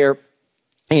upgraded there.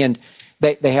 And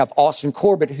they have Austin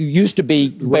Corbett, who used to be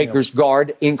Baker's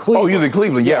guard in Cleveland. Oh, he's in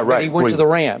Cleveland. Yeah, right. He went to the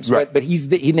Rams. Right. But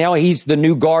now he's the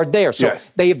new guard there. So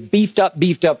they have beefed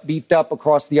up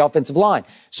across the offensive line.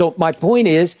 So my point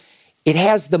is, it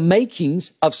has the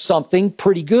makings of something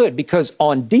pretty good because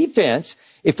on defense,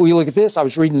 if we look at this, I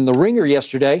was reading The Ringer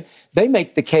yesterday, they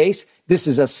make the case this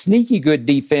is a sneaky good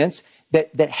defense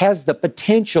that has the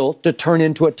potential to turn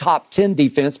into a top 10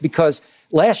 defense because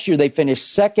last year they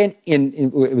finished second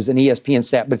it was an ESPN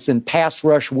stat, but it's in pass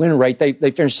rush win rate. They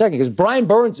finished second because Brian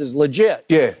Burns is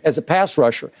legit as a pass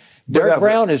rusher. Derek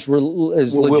Brown is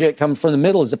legit coming from the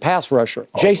middle as a pass rusher.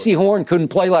 J.C. Horn couldn't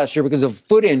play last year because of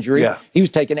foot injury. He was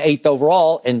taken 8th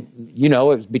overall, and, it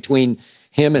was between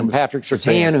him and Patrick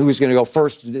Surtain, who was going to go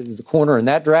first as the corner in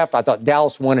that draft. I thought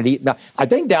Dallas wanted I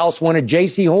think Dallas wanted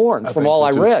J.C. Horn from all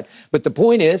I read. But the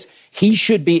point is, he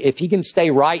should be, if he can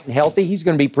stay right and healthy, he's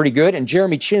going to be pretty good. And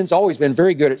Jeremy Chinn's always been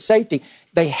very good at safety.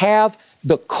 They have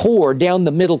the core, down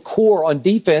the middle core on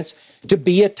defense to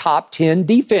be a top 10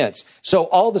 defense. So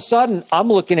all of a sudden, I'm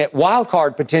looking at wild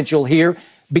card potential here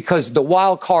because the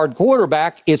wild card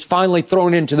quarterback is finally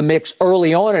thrown into the mix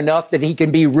early on enough that he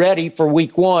can be ready for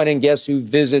week 1. And guess who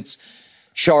visits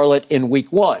Charlotte in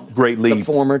week 1? Great lead. The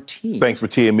former team. Thanks for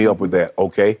teeing me up with that,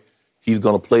 okay? He's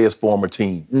going to play his former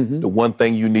team. The one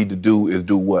thing you need to do is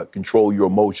do what? Control your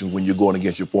emotions when you're going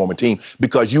against your former team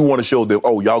because you want to show them,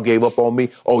 y'all gave up on me.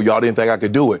 Oh, y'all didn't think I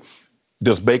could do it.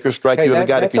 Does Baker strike you as a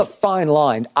guy that's a fine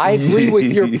line. I agree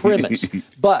with your premise.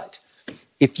 But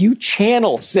if you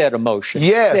channel said emotion,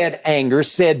 said anger,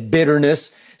 said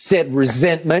bitterness, said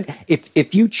resentment,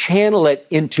 if you channel it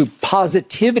into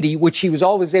positivity, which he was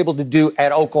always able to do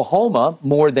at Oklahoma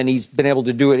more than he's been able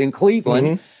to do it in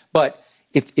Cleveland, but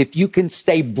if you can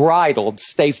stay bridled,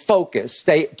 stay focused,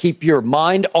 keep your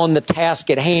mind on the task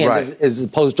at hand as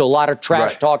opposed to a lot of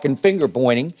trash talk and finger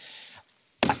pointing,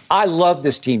 I love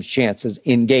this team's chances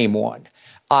in game one.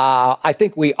 I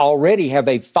think we already have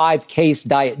a 5-case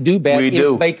diet do bet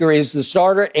if Baker is the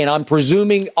starter, and I'm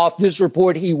presuming off this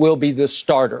report he will be the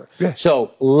starter. Yeah.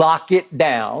 So lock it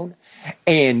down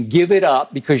and give it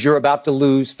up because you're about to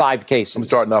lose 5 cases. I'm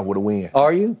starting off with a win.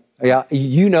 Are you? Yeah,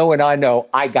 you know and I know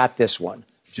I got this one.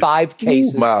 5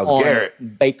 cases Miles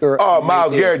Garrett. Baker. Oh,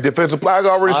 Miles Garrett, defensive player. I can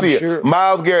already see it.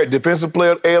 Miles Garrett, defensive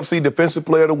player, AFC defensive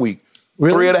player of the week.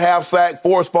 Really? 3.5 sack,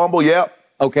 forced fumble, yep.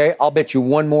 Okay, I'll bet you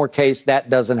one more case that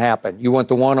doesn't happen. You want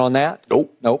the one on that?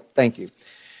 Nope. Nope, thank you.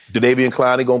 Jadeveon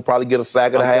Clowney going to probably get a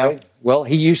sack and a half. Well,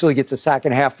 he usually gets a sack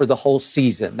and a half for the whole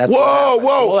season. That's whoa.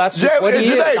 Well, that's just what he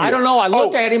is. I don't know. I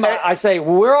look at him. I say,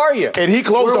 well, where are you? And he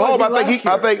closed the home. I think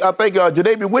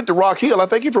Jadeveon went to Rock Hill. I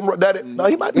think he's from that. No,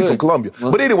 he might be from Columbia.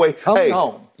 Well, but anyway,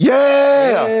 home.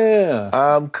 Yeah.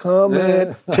 I'm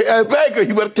coming. Baker,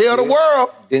 you better tell the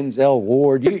world. Denzel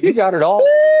Ward. You got it all.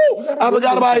 I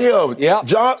forgot about him. Yeah.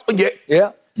 John.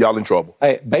 Yeah. Y'all in trouble.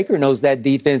 Hey, Baker knows that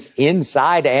defense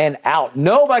inside and out.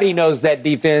 Nobody knows that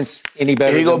defense any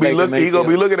better than Baker Mayfield. He's going to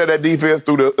be looking at that defense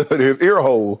through his ear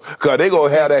hole because they're going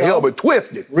to have that helmet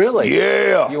twisted. Really?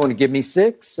 Yeah. You want to give me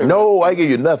 6? Or? No, I give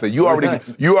you nothing. You already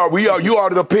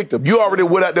picked them. You already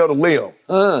went out there to limb.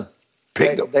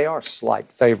 Picked them. They are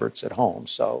slight favorites at home.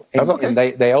 So okay. And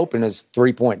they open as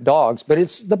 3-point dogs, but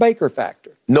it's the Baker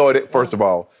factor. No, first of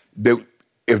all,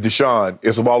 if Deshaun,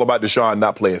 it's all about Deshaun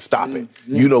not playing. Stop it.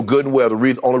 You know good and well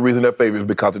the only reason they're favored is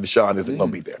because of Deshaun isn't going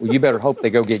to be there. Well, you better hope they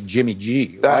go get Jimmy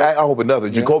G. Right? I hope another.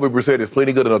 Yeah. Jacoby Brissett is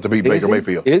plenty good enough to beat Baker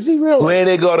Mayfield. Is he really?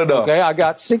 Plenty good enough. Okay, I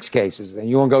got 6 cases. Then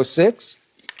you want to go 6?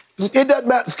 It doesn't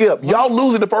matter, Skip. Y'all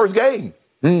losing the first game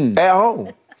at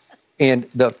home. And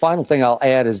the final thing I'll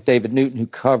add is David Newton, who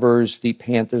covers the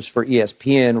Panthers for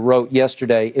ESPN, wrote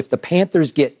yesterday, if the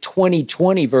Panthers get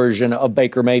 2020 version of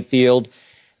Baker Mayfield,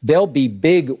 they'll be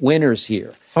big winners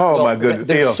here. Oh, my goodness.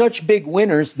 They're such big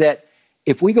winners that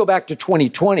if we go back to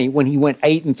 2020, when he went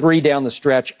 8-3 down the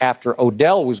stretch after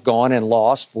Odell was gone and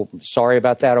lost, well, sorry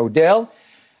about that, Odell,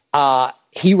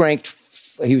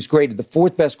 he was graded the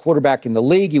 4th best quarterback in the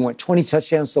league. He went 20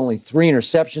 touchdowns to only 3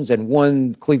 interceptions and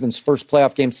won Cleveland's first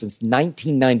playoff game since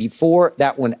 1994,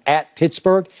 that one at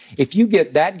Pittsburgh. If you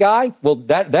get that guy, well,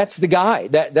 that's the guy.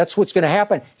 That's what's going to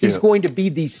happen. He's going to be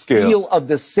the steal of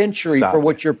the century for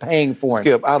what you're paying for him.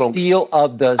 Skip, steal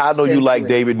of the I know century. You like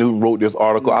David Newton wrote this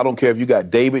article. I don't care if you got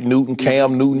David Newton,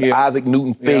 Cam Newton, Isaac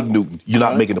Newton, Fig Newton. You're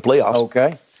not making the playoffs.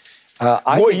 Okay.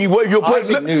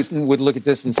 Isaac Newton would look at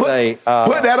this and say,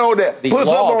 put that on there. The put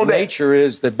law on of nature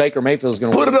is that Baker Mayfield is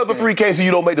going to put another 3 cases you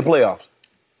don't make the playoffs.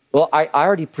 Well, I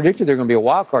already predicted they're going to be a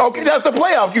wild card. Okay, that's the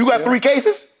playoffs. You got 3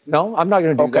 cases? No, I'm not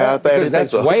going to do that because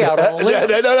that's way out on a limb.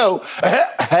 No.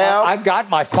 I've got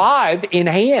my 5 in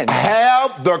hand.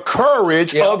 Have the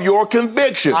courage of your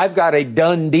conviction. I've got a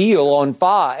done deal on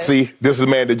 5. See, this is a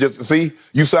man that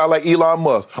you sound like Elon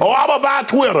Musk. Oh, I'm going to buy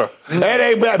Twitter. That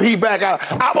ain't bad. He back out.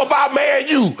 I'm going to buy Man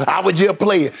U. I was just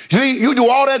playing. See, you do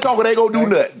all that talking, they going to do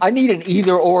nothing. I need an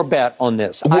either or bet on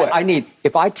this. What?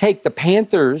 If I take the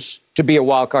Panthers to be a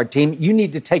wild card team, you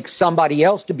need to take somebody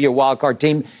else to be a wild card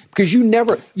team because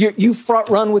you front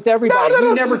run with everybody.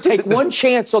 You never take one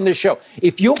chance on this show.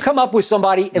 If you'll come up with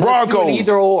somebody and let's do an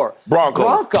either or.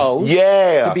 Broncos.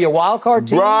 Yeah. To be a wild card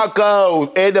team. Broncos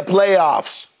in the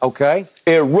playoffs. Okay.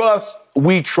 And Russ,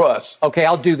 we trust. Okay,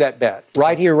 I'll do that bet.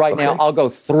 Right here, right now, I'll go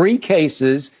 3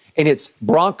 cases. And it's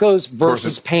Broncos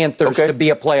versus Panthers to be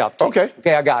a playoff team.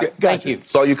 Okay, I got it. Thank you.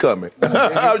 Saw you coming.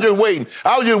 I was just waiting.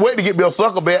 to get me a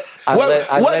sucker bet.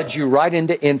 I led you right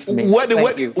into infamy. What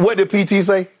did PT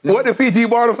say? What did PT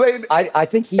Barnum say? I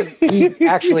think he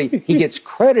actually gets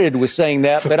credited with saying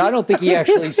that, but I don't think he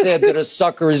actually said that a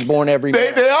sucker is born every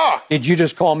day. They are. Did you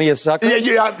just call me a sucker?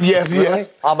 Yes.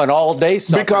 I'm an all-day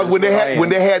sucker. Because when they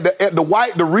had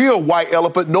the real white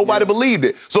elephant, nobody believed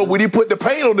it. So when he put the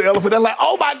paint on the elephant, they're like,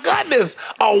 oh my goodness,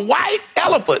 a white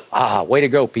elephant. Way to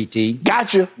go, PT.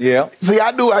 Gotcha. Yeah. See,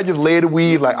 I just laid the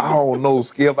weed like, I don't know,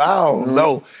 Skip. I don't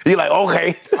know. You're like,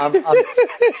 okay. I'm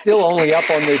still only up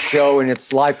on this show, and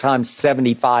it's lifetime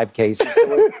 75 cases.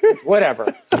 So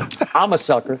whatever. I'm a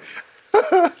sucker.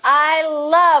 I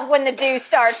love when the dew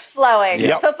starts flowing.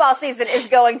 Yep. Football season is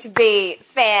going to be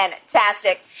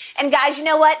fantastic. And guys, you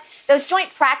know what? Those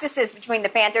joint practices between the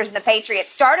Panthers and the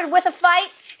Patriots started with a fight,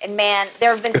 And, man,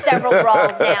 there have been several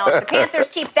brawls now. If the Panthers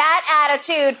keep that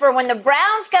attitude for when the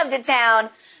Browns come to town,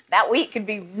 that week could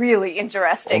be really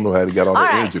interesting. I don't know how they got all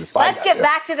that energy to fight. Let's get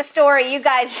back to the story you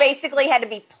guys basically had to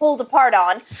be pulled apart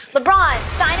on. LeBron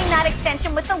signing that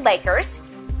extension with the Lakers.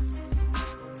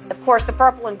 Of course, the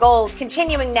purple and gold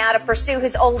continuing now to pursue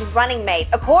his old running mate.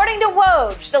 According to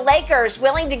Woj, the Lakers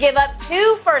willing to give up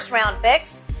 2 first-round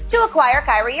picks to acquire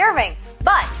Kyrie Irving.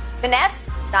 But the Nets,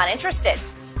 not interested.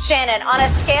 Shannon, on a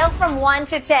scale from 1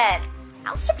 to 10,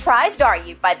 how surprised are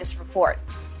you by this report?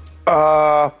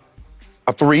 A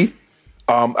 3,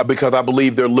 because I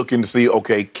believe they're looking to see,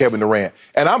 okay, Kevin Durant.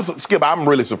 And I'm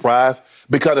really surprised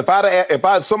because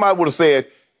if somebody would have said,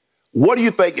 what do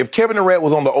you think if Kevin Durant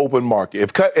was on the open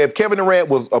market, if Kevin Durant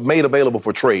was made available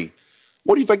for trade,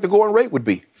 what do you think the going rate would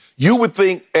be? You would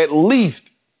think at least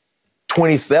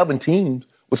 27 teams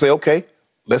would say, okay,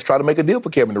 let's try to make a deal for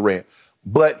Kevin Durant.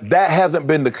 But that hasn't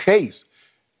been the case.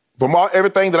 From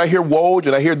everything that I hear Woj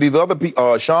and I hear these other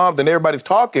Shams and everybody's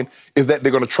talking is that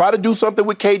they're going to try to do something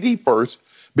with KD first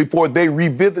before they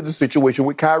revisit the situation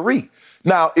with Kyrie.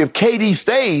 Now, if KD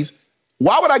stays,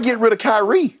 why would I get rid of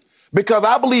Kyrie? Because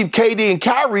I believe KD and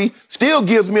Kyrie still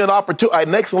gives me an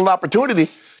excellent opportunity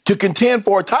to contend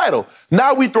for a title.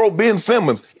 Now we throw Ben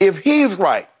Simmons. If he's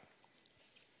right,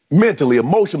 mentally,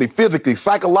 emotionally, physically,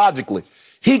 psychologically,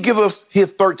 he gives us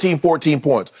his 13, 14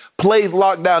 points, plays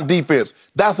lockdown defense.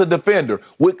 That's a defender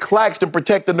with Claxton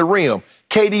protecting the rim.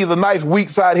 KD is a nice weak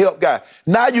side help guy.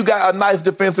 Now you got a nice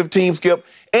defensive team, Skip,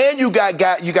 and you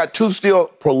got 2 still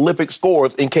prolific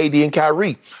scorers in KD and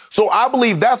Kyrie. So I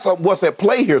believe that's what's at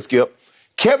play here, Skip.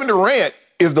 Kevin Durant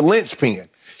is the linchpin.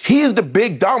 He is the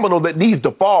big domino that needs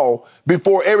to fall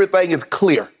before everything is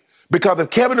clear. Because if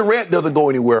Kevin Durant doesn't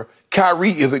go anywhere,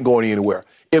 Kyrie isn't going anywhere.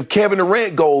 If Kevin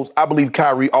Durant goes, I believe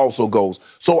Kyrie also goes.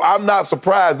 So I'm not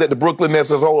surprised that the Brooklyn Nets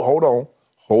says, hold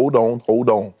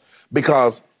on.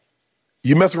 Because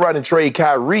you mess around and trade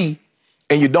Kyrie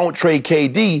and you don't trade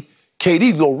KD,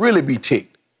 KD's going to really be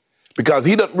ticked. Because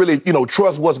he doesn't really,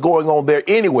 trust what's going on there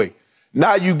anyway.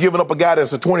 Now you've given up a guy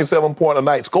that's a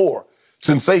 27-point-a-night scorer.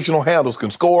 Sensational handles, can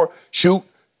score, shoot,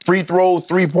 free throws,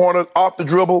 three-pointer, off the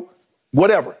dribble,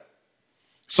 whatever.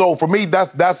 So for me,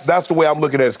 that's the way I'm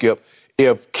looking at it, Skip.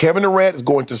 If Kevin Durant is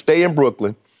going to stay in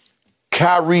Brooklyn,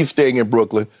 Kyrie's staying in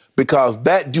Brooklyn, because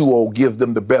that duo gives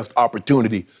them the best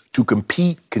opportunity to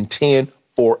compete, contend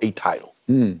for a title.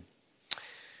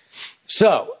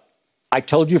 So, I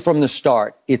told you from the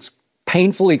start, it's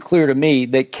painfully clear to me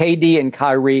that KD and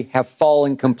Kyrie have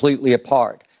fallen completely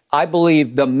apart. I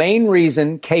believe the main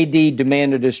reason KD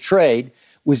demanded his trade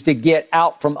was to get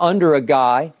out from under a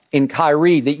guy in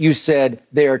Kyrie that you said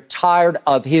they're tired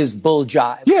of his bull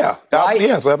jive. Yeah, right?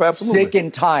 Yes, absolutely. Sick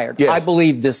and tired. Yes. I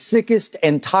believe the sickest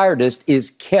and tiredest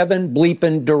is Kevin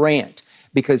bleeping Durant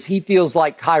because he feels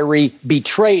like Kyrie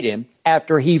betrayed him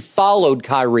after he followed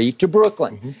Kyrie to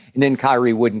Brooklyn. And then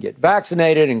Kyrie wouldn't get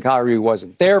vaccinated and Kyrie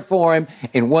wasn't there for him.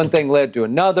 And one thing led to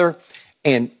another.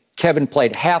 And Kevin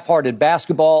played half-hearted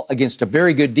basketball against a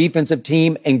very good defensive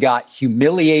team and got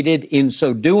humiliated in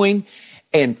so doing.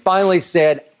 And finally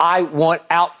said, I want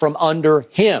out from under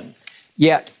him.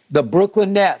 Yet the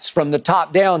Brooklyn Nets from the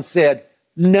top down said,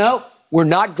 no, we're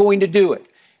not going to do it.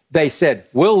 They said,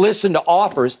 we'll listen to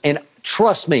offers. And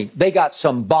trust me, they got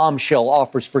some bombshell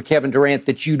offers for Kevin Durant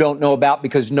that you don't know about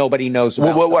because nobody knows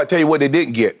about. Well, I tell you what they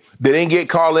didn't get. They didn't get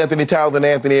Karl Anthony Towns and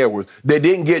Anthony Edwards. They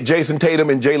didn't get Jason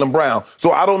Tatum and Jaylen Brown.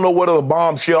 So I don't know what other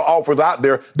bombshell offers out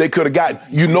there they could have gotten.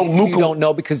 Luka. You don't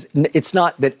know because it's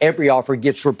not that every offer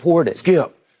gets reported.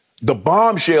 Skip, the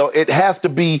bombshell, it has to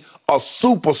be a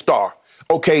superstar.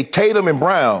 Okay, Tatum and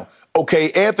Brown.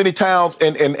 Okay, Anthony Towns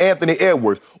and Anthony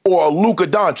Edwards, or Luka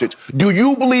Doncic. Do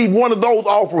you believe one of those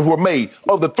offers were made?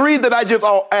 Of the 3 that I just...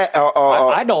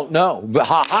 I don't know.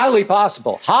 Highly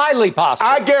possible. Highly possible.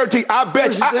 I guarantee, I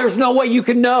bet you... There's no way you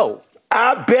can know.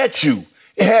 I bet you,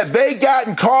 had they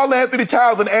gotten Karl Anthony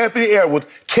Towns and Anthony Edwards,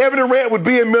 Kevin Durant would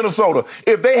be in Minnesota.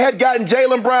 If they had gotten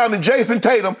Jaylen Brown and Jason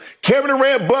Tatum, Kevin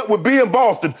Durant would be in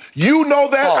Boston. You know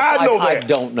that, I know that. I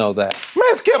don't know that.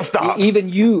 Man, Skip, stop. Even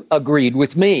you agreed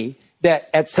with me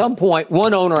that at some point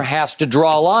one owner has to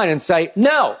draw a line and say,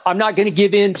 no, I'm not going to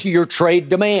give in to your trade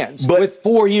demands. But with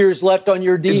 4 years left on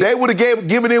your deal. If they would have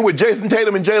given in with Jason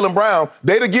Tatum and Jaylen Brown,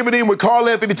 they'd have given in with Karl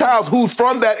Anthony Towns, who's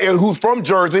from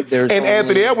Jersey, and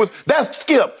Anthony Edwards. That's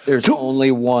Skip. There's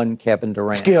only one Kevin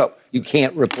Durant. Skip, You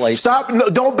can't replace Stop. him. No,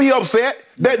 don't be upset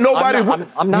that nobody's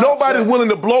upset. willing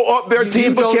to blow up their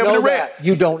team for Kevin Durant.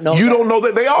 You don't know You that. don't know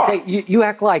that they are. Okay, you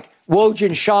act like Woj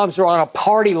and Shams are on a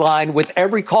party line with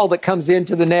every call that comes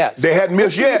into the Nets. They hadn't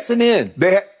missed yet. Listen in.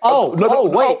 They had,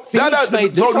 wait. Phoenix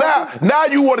made this now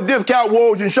you want to discount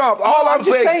Woj and Shams. All I'm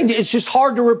just saying, it's just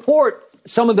hard to report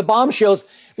some of the bombshells.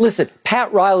 Listen,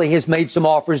 Pat Riley has made some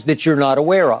offers that you're not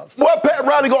aware of. What Pat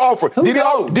Riley gonna offer?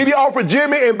 Did he offer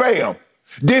Jimmy and Bam?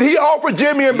 Did he offer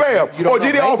Jimmy and Bam? Or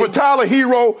did he offer Tyler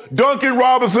Hero, Duncan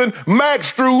Robinson, Max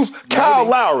Strus, Kyle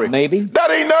Lowry? Maybe. That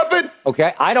ain't nothing.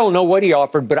 Okay, I don't know what he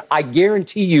offered, but I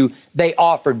guarantee you they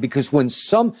offered, because when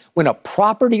a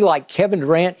property like Kevin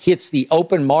Durant hits the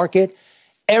open market,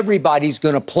 everybody's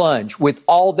going to plunge with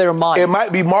all their might. It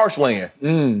might be marshland.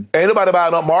 Ain't nobody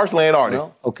buying up marshland, are they?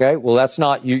 No? Okay, well, that's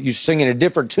not, you're singing a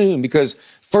different tune, because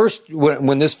first,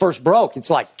 when this first broke, it's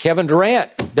like Kevin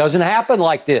Durant. Doesn't happen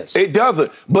like this. It doesn't.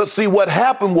 But see, what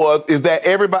happened is that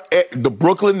everybody, the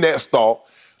Brooklyn Nets thought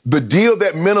the deal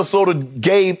that Minnesota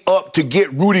gave up to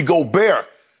get Rudy Gobert,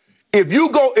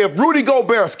 if Rudy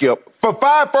Gobert, Skip, for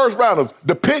 5 first-rounders,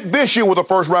 the pick this year was a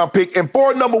first-round pick and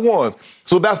 4 number ones.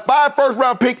 So that's 5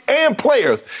 first-round picks and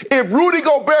players. If Rudy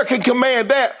Gobert can command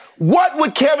that, what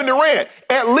would Kevin Durant?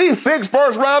 At least 6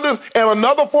 first-rounders and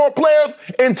another 4 players?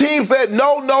 And teams said,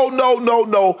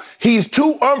 no. He's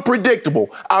too unpredictable.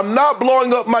 I'm not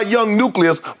blowing up my young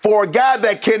nucleus for a guy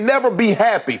that can never be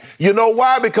happy. You know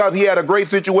why? Because he had a great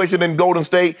situation in Golden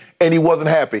State and he wasn't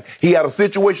happy. He had a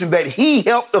situation that he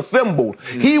helped assemble.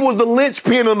 He was the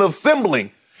linchpin in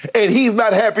assembling, and he's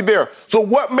not happy there. So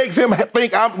what makes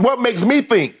me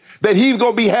think that he's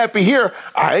going to be happy here?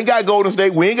 I ain't got Golden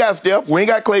State. We ain't got Steph. We ain't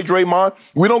got Clay Draymond.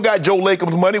 We don't got Joe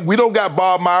Lakers money. We don't got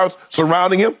Bob Myers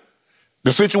surrounding him.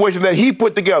 The situation that he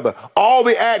put together, all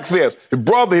the access, his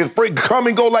brother, his friend, come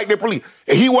and go like they're police.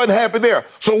 He wasn't happy there.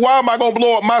 So why am I going to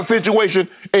blow up my situation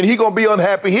and he going to be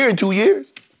unhappy here in 2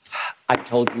 years? I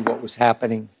told you what was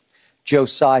happening. Joe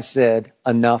Tsai said,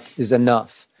 enough is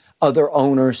enough. Other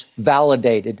owners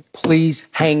validated, please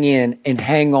hang in and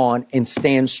hang on and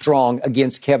stand strong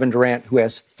against Kevin Durant, who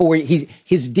has 4.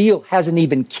 His deal hasn't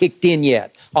even kicked in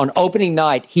yet. On opening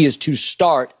night, he is to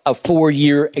start a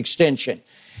 4-year extension.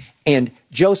 And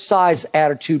Joe Tsai's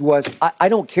attitude was, I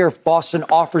don't care if Boston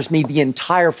offers me the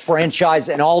entire franchise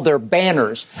and all their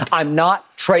banners. I'm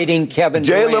not trading Kevin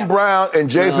Durant. Jaylen Brown and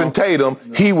Jason Tatum,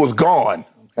 he was gone.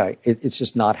 Okay, it's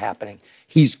just not happening.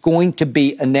 He's going to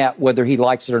be a Net whether he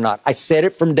likes it or not. I said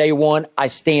it from day one. I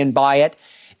stand by it.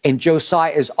 And Joe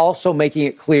Tsai is also making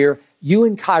it clear you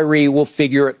and Kyrie will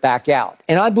figure it back out.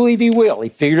 And I believe he will. He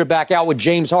figured it back out with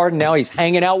James Harden. Now he's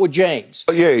hanging out with James.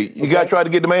 Yeah, you got to try to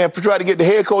get the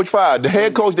head coach fired. The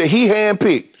head coach that he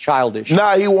handpicked. Childish.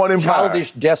 Nah, he want him fired.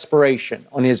 Childish desperation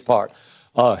on his part.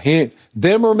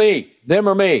 Them or me. And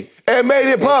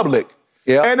made it public.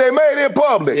 Yeah. And they made it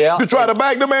public to try to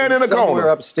back the man in the corner. Somewhere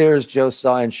upstairs, Joe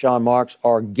Tsai and Sean Marks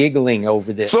are giggling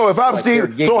over this. So if I'm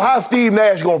how Steve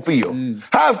Nash gonna feel?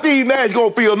 How Steve Nash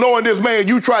gonna feel knowing this man,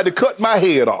 you tried to cut my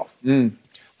head off?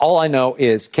 All I know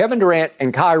is Kevin Durant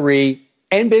and Kyrie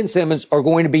and Ben Simmons are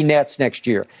going to be Nets next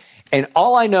year. And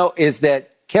all I know is that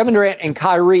Kevin Durant and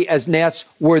Kyrie as Nets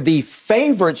were the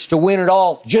favorites to win it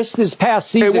all just this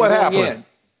past season. And what happened?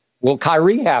 Well,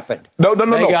 Kyrie happened. No.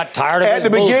 They got tired of at the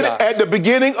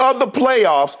beginning of the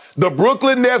playoffs, the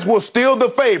Brooklyn Nets were still the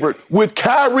favorite with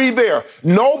Kyrie there.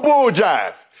 No bull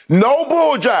jive.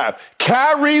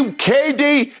 Kyrie,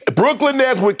 KD, Brooklyn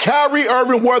Nets with Kyrie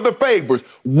Irving were the favorites.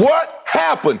 What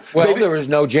happened? Well, there was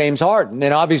no James Harden,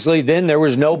 and obviously then there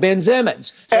was no Ben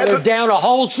Simmons. So they're down a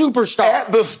whole superstar.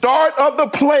 At the start of the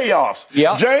playoffs,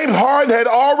 James Harden had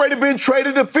already been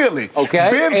traded to Philly.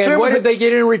 Okay, and what did they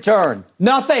get in return?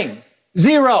 Nothing.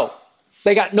 Zero.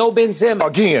 They got no Ben Simmons.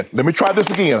 Again, let me try this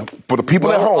again for the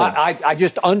people at home. I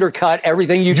just undercut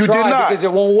everything you tried because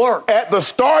it won't work. At the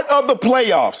start of the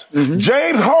playoffs,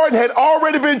 James Harden had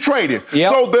already been traded.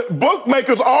 So the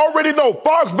bookmakers already know,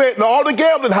 Fox Bet and all the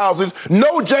gambling houses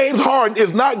know James Harden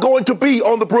is not going to be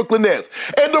on the Brooklyn Nets.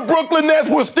 And the Brooklyn Nets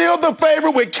were still the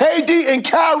favorite with KD and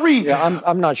Kyrie. Yeah,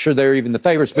 I'm not sure they're even the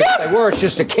favorites, but if they were, it's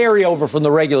just a carryover from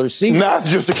the regular season. Not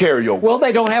just a carryover. Well,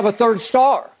 they don't have a third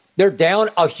star. They're down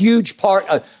a huge part.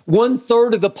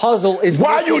 1/3 of the puzzle is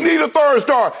Why missing. you need a third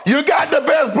star? You got the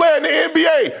best player in the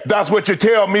NBA. That's what you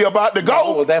tell me about the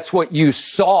GOAT. Well, that's what you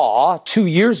saw 2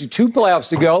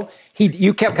 playoffs ago.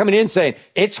 You kept coming in saying,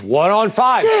 it's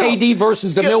 1-on-5. KD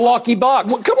versus the Milwaukee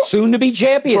Bucks. Soon to be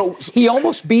champions. He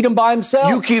almost beat him by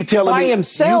himself. You keep telling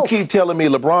me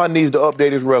LeBron needs to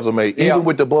update his resume, even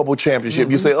with the bubble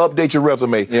championship. You say update your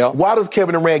resume. Why does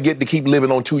Kevin Durant get to keep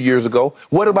living on 2 years ago?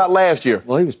 What about last year?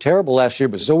 Well, he was terrible last year,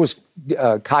 but so was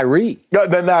Kyrie.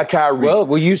 Not Kyrie.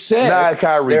 Well, you said not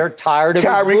Kyrie. They're tired of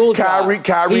his rule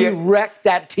job. He wrecked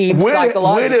that team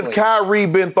psychologically. When has Kyrie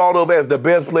been thought of as the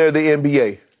best player in the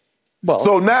NBA? Well,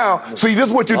 so now, see, this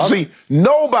is what you see.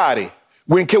 Nobody,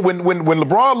 when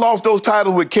LeBron lost those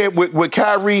titles with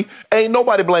Kyrie, ain't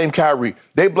nobody blame Kyrie.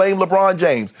 They blame LeBron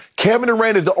James. Kevin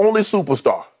Durant is the only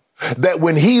superstar that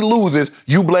when he loses,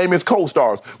 you blame his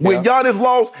co-stars. When Giannis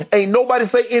lost, ain't nobody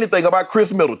say anything about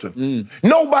Chris Middleton.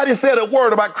 Nobody said a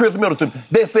word about Chris Middleton.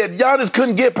 They said Giannis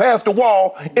couldn't get past the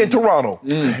wall in Toronto.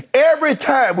 Every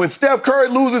time when Steph Curry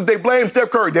loses, they blame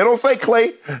Steph Curry. They don't say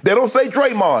Clay. They don't say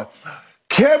Draymond.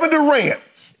 Kevin Durant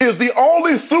is the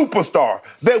only superstar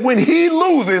that when he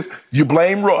loses, you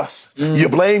blame Russ. You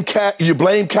blame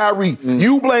Kyrie.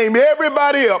 You blame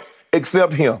everybody else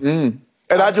except him.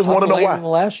 And I just want to know why.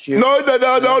 Last year. No.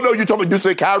 You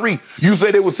said Kyrie. You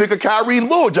said they were sick of Kyrie's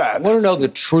bull jive. I want to know the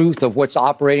truth of what's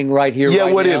operating right here. Yeah,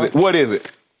 right what now. is it? What is it?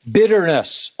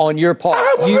 Bitterness on your part.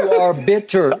 You are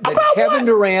bitter that Kevin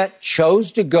Durant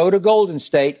chose to go to Golden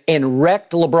State and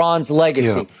wrecked LeBron's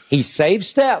legacy. He saved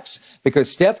Steph's because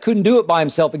Steph couldn't do it by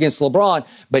himself against LeBron.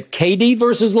 But KD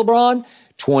versus LeBron,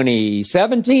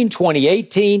 2017,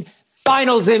 2018,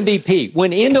 Finals MVP,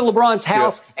 went into LeBron's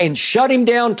house and shut him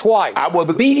down twice.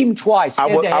 Beat him twice. I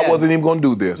wasn't even going to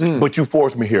do this, but you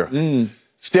forced me here.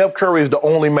 Steph Curry is the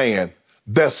only man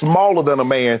that's smaller than a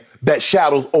man that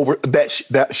shadows over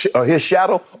his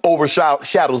shadow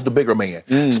overshadows the bigger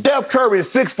man. Steph Curry is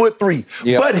 6'3",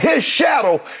 but his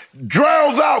shadow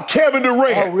drowns out Kevin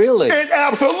Durant. Oh, really? It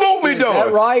absolutely does.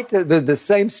 Is that right? The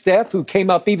same Steph who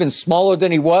came up even smaller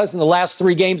than he was in the last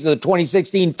 3 games of the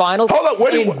 2016 Finals.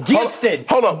 Gifted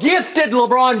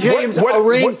LeBron James a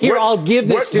ring. I'll give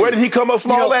this to you. Where did he come up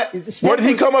small at? Where did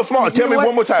he come up small? Tell me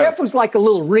one more time. Steph was like a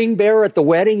little ring bearer at the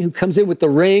wedding who comes in with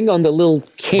the ring on the little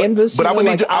canvas. But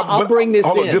I'll bring this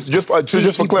in. Just for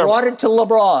clarity. He brought it to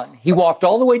LeBron. He walked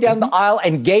all the way down the aisle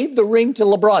and gave the ring to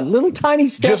LeBron. Little tiny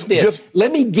Steph did.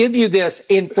 Let me give you this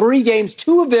in 3 games,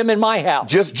 2 of them in my house.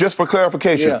 Just for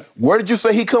clarification, where did you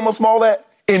say he come up small at?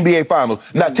 NBA Finals.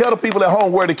 Now tell the people at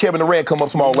home, where did Kevin Durant come up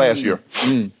small last year?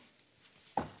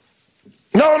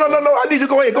 No. I need you to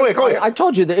go ahead. I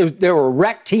told you that they were a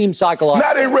wrecked team psychologically.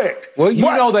 Not in wreck. Well, you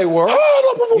know they were.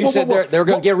 You said they're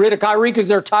going to get rid of Kyrie because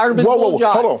they're tired of his bull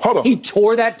job. Hold on. He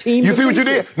tore that team. You see what you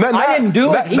did? I didn't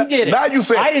do it. He did it. Now you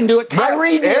said I didn't do it.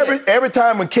 Kyrie did it. Every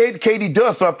time when KD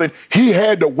does something, he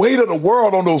had the weight of the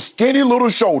world on those skinny little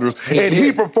shoulders, and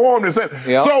he performed and said,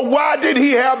 so why did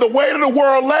he have the weight of the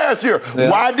world last year?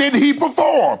 Why didn't he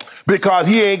perform? Because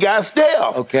he ain't got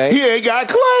Steph. Okay. He ain't got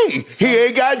Clay. He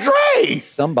ain't got Dre.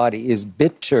 Somebody is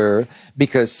bitter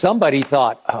because somebody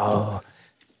thought,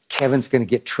 Kevin's going to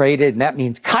get traded, and that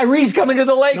means Kyrie's coming to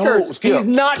the Lakers. No, Skip, he's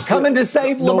not coming to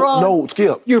save LeBron. No,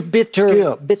 Skip. You're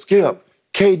bitter. Skip.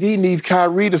 KD needs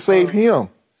Kyrie to save him.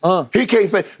 He can't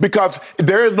save, because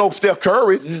there is no Steph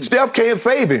Curry. Steph can't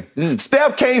save him.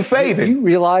 Steph can't save him. You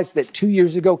realize that 2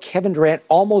 years ago, Kevin Durant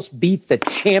almost beat the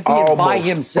champion by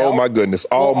himself? Oh, my goodness.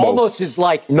 Almost. Almost is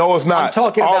like, no, it's not. I'm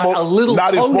talking about a little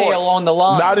toenail on the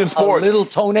line. Not in sports. A little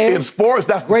toenail. In sports,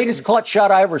 that's... Greatest clutch shot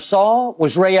I ever saw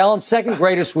was Ray Allen. Second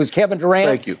greatest was Kevin Durant.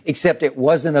 Thank you. Except it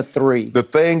wasn't a 3. The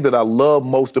thing that I love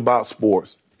most about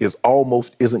sports is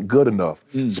almost isn't good enough.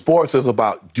 Sports is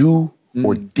about do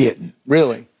or didn't.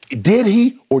 Really? Did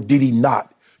he or did he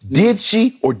not? Did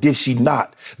she or did she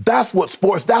not? That's what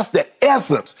sports, that's the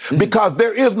essence. Because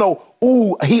there is no,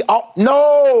 no. You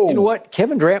know what?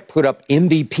 Kevin Durant put up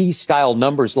MVP-style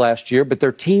numbers last year, but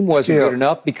their team wasn't good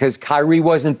enough because Kyrie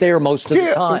wasn't there most of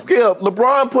the time.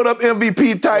 LeBron put up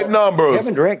MVP-type numbers.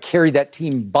 Kevin Durant carried that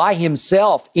team by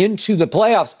himself into the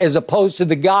playoffs as opposed to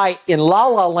the guy in La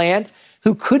La Land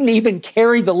who couldn't even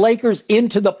carry the Lakers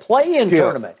into the play-in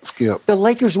tournament. The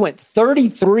Lakers went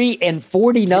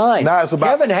 33-49. Now it's about,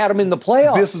 Kevin had them in the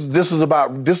playoffs. This is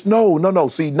about this. No.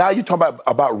 See, now you're talking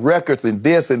about records and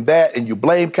this and that, and you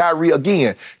blame Kyrie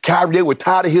again. Kyrie, they were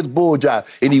tired of his bull jive,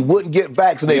 and he wouldn't get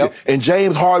vaccinated, and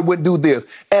James Harden wouldn't do this.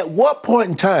 At what point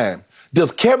in time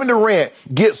does Kevin Durant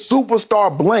get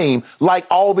superstar blame like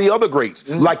all the other greats?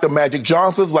 Like the Magic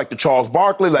Johnsons, like the Charles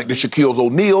Barkley, like the Shaquille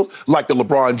O'Neals, like the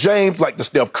LeBron James, like the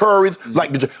Steph Currys,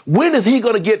 when is he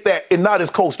going to get that and not his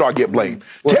co-star get blamed?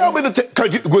 Tell me,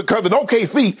 because in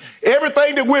OKC,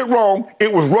 everything that went wrong,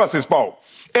 it was Russ's fault.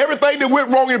 Everything that went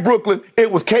wrong in Brooklyn,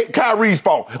 it was Kyrie's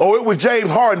fault, or it was James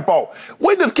Harden's fault.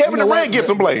 When does Kevin Durant get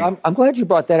some blame? I'm glad you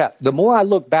brought that up. The more I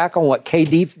look back on what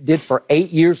KD did for 8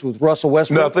 years with Russell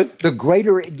Westbrook, Nothing. The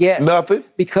greater it gets. Nothing.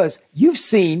 Because you've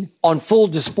seen on full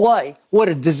display what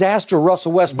a disaster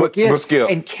Russell Westbrook is.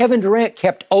 And Kevin Durant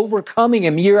kept overcoming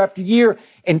him year after year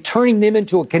and turning them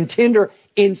into a contender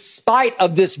in spite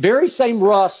of this very same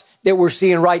Russ that we're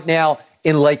seeing right now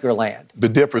in Lakerland. The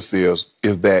difference is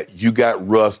that you got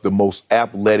Russ, the most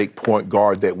athletic point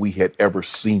guard that we had ever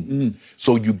seen.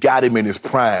 So you got him in his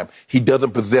prime. He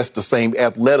doesn't possess the same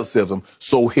athleticism,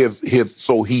 so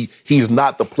he's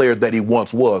not the player that he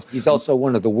once was. He's also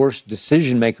one of the worst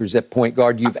decision makers at point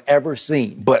guard you've ever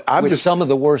seen. But with some of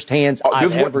the worst hands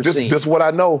I've ever seen. This is what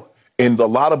I know. In a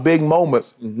lot of big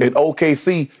moments in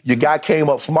OKC, your guy came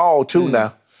up small too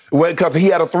now. Because he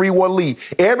had a 3-1 lead.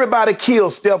 Everybody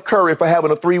killed Steph Curry for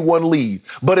having a 3-1 lead.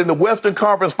 But in the Western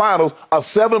Conference Finals, a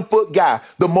 7-foot guy,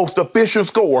 the most efficient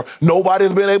scorer,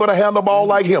 nobody's been able to handle the ball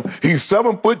like him. He's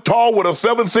 7 foot tall with a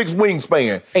 7'6"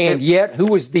 wingspan. And yet, who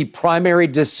was the primary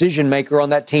decision maker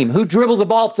on that team? Who dribbled the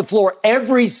ball up the floor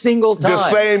every single time?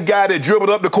 The same guy that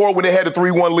dribbled up the court when they had a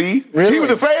 3-1 lead. Really? He was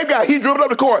the same guy. He dribbled up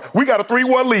the court. We got a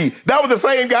 3-1 lead. That was the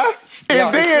same guy.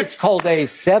 And then it's called a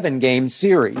 7-game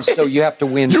series, so you have to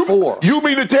win 4. You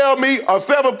mean to tell me a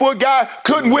 7-foot guy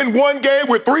couldn't win one game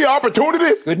with 3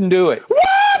 opportunities? Couldn't do it.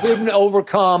 What? Couldn't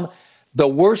overcome the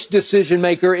worst decision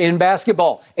maker in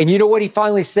basketball. And you know what he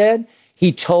finally said?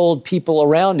 He told people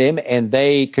around him, and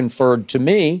they conferred to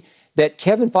me, that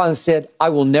Kevin finally said, I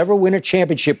will never win a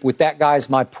championship with that guy as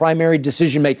my primary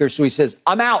decision maker. So he says,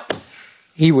 I'm out.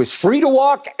 He was free to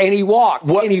walk, and he walked.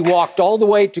 And he walked all the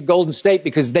way to Golden State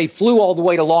because they flew all the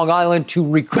way to Long Island to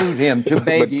recruit him, to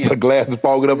beg him. The glass is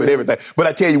fogging up and everything. But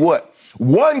I tell you what,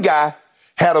 one guy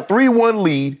had a 3-1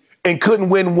 lead and couldn't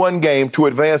win one game to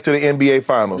advance to the NBA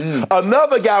Finals.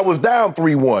 Another guy was down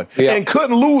 3-1 and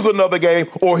couldn't lose another game,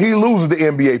 or he loses the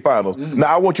NBA Finals.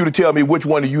 Now, I want you to tell me which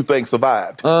one do you think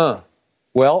survived?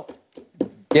 Well,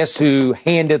 guess who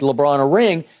handed LeBron a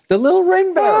ring? The little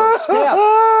ring bearer, Steph.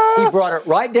 He brought it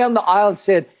right down the aisle and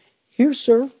said, here,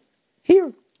 sir,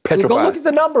 here. Petrified. Go look at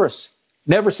the numbers.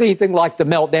 Never seen anything like the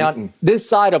meltdown this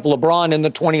side of LeBron in the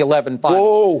 2011 Finals.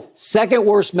 Whoa. Second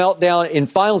worst meltdown in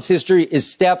Finals history is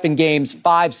Steph in games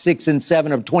 5, 6, and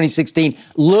 7 of 2016.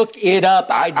 Look it up.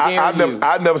 I dare you.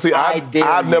 I've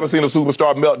never seen a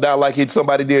superstar meltdown like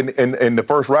somebody did in the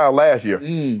first round last year.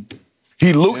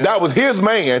 That was his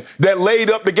man that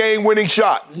laid up the game-winning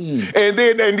shot. And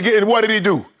then and what did he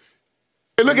do?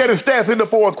 And look at his stats in the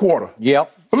fourth quarter.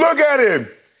 Yep. Look at him.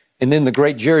 And then the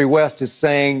great Jerry West is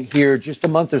saying here just a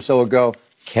month or so ago,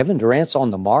 Kevin Durant's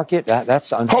on the market?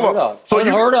 That's unheard of.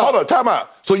 Hold on, time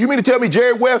out. So you mean to tell me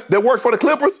Jerry West that works for the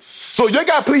Clippers? So they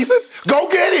got pieces? Go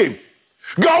get him.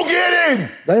 Go get him.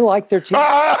 They like their team.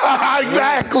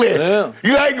 Exactly. Yeah.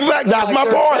 That's my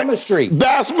point. Chemistry.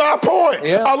 That's my point.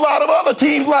 Yeah. A lot of other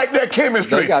teams like their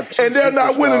chemistry. And they're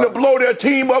not willing to blow their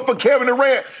team up for Kevin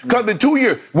Durant. Because in 2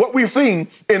 years, what we've seen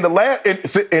in the last,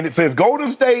 and since Golden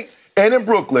State and in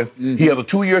Brooklyn, he has a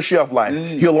 2-year shelf life.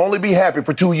 He'll only be happy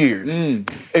for 2 years. And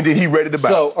then he's ready to bounce.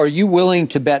 So are you willing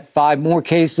to bet 5 more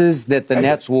cases that the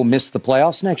Nets will miss the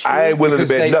playoffs next year? I ain't willing to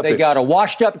bet nothing. They got a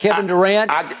washed-up Kevin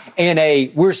Durant and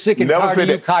a we're sick and tired of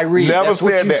you Kyrie. That's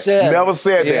what you said. Never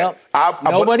said that.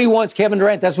 Nobody wants Kevin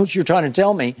Durant. That's what you're trying to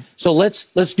tell me. So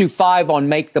let's do 5 on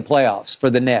make the playoffs for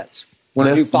the Nets. Want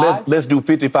to do 5? Let's do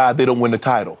 55. They don't win the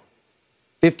title.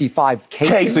 55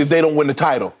 cases? They don't win the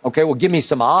title. Okay, well, give me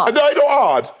some odds. No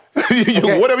odds.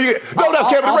 Whatever you get. No, that's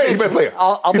Kevin Durant. He's the best player.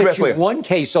 I'll bet you 1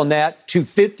 case on that to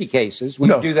 50 cases. Will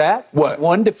you do that? What?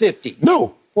 1 to 50.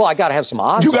 No. Well, I got to have some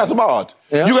odds. You got some odds.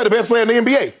 Yeah. You got the best player in the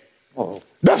NBA. Oh.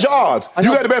 That's your odds. You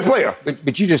got the best player.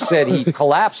 But you just said he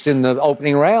collapsed in the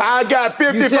opening round. I got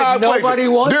 55 you said nobody places.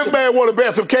 Wants this it. man want to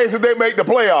bet some cases they make the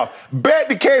playoffs. Bet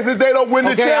the cases they don't win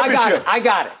the championship. I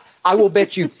got it. I will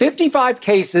bet you 55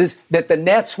 cases that the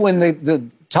Nets win the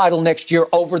title next year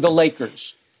over the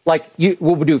Lakers.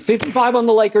 We'll do 55 on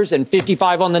the Lakers and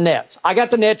 55 on the Nets. I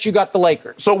got the Nets, you got the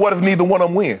Lakers. So what if neither one of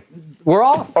them win? We're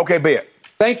off. Okay, bet.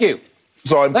 Thank you.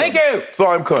 Thank you. So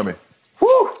I'm coming.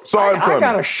 Whew. I'm coming. I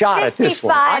got a shot at this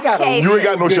one. You ain't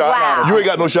got no shot. Wow. You ain't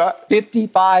got no shot.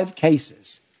 55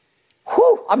 cases.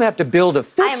 Whew. I'm going to have to build a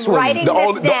 5th I'm writing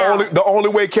this down. The only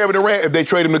way Kevin Durant, if they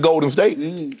trade him to Golden State.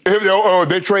 If if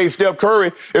they trade Steph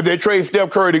Curry,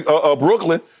 to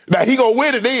Brooklyn, now he gonna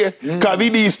win it then because he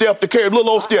needs Steph to carry little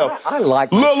old Steph. I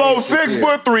like little old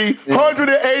 6'3",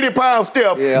 180-pound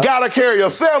Steph gotta carry a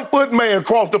 7-foot man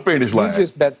across the finish line. You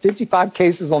just bet 55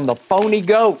 cases on the phony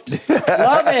goat.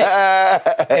 Love it.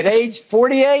 At age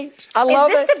 48, I love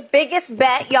it. Is this the biggest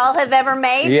bet y'all have ever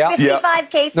made? Yeah. 55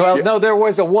 cases? Well, no, there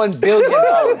was a $1 billion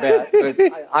bet,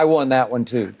 but I won that one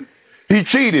too. He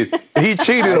cheated. He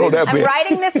cheated on that bet. I'm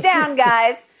writing this down,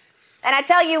 guys. And I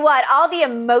tell you what, all the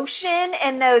emotion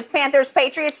in those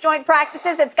Panthers-Patriots joint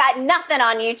practices, it's got nothing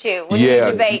on YouTube when you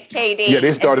debate KD. Yeah,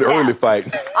 they started early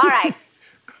fight. All right.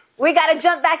 We got to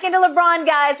jump back into LeBron,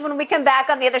 guys, when we come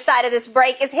back on the other side of this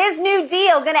break. Is his new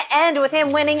deal going to end with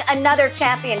him winning another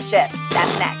championship?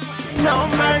 That's next. No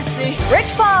mercy.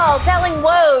 Rich Paul telling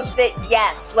Woj that,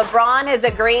 yes, LeBron has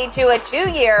agreed to a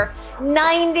 2-year,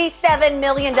 $97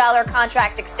 million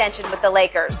contract extension with the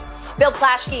Lakers. Bill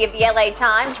Plaschke of the LA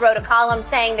Times wrote a column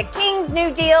saying the Kings' new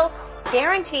deal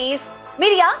guarantees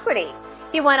mediocrity.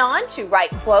 He went on to write,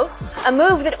 quote, a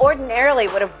move that ordinarily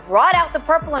would have brought out the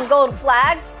purple and gold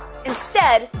flags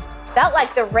instead felt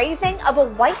like the raising of a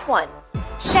white one.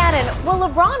 Shannon, will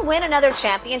LeBron win another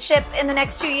championship in the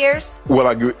next 2 years? Well,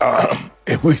 I agree.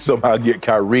 If we somehow get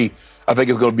Kyrie, I think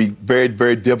it's going to be very,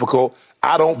 very difficult.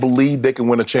 I don't believe they can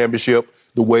win a championship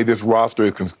the way this roster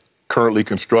is currently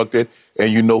constructed,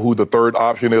 and you know who the third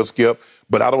option is, Skip.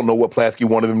 But I don't know what Plaschke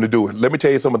wanted them to do. Let me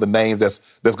tell you some of the names that's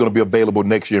going to be available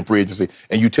next year in free agency,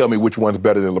 and you tell me which one's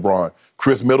better than LeBron.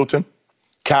 Chris Middleton,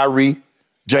 Kyrie,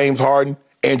 James Harden,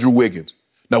 Andrew Wiggins.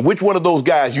 Now, which one of those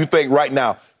guys you think right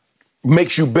now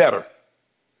makes you better?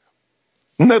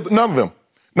 None of them.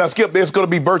 Now, Skip, it's going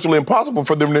to be virtually impossible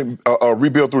for them to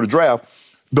rebuild through the draft.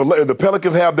 The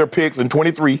Pelicans have their picks in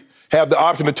 23, have the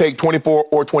option to take 24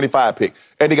 or 25 pick.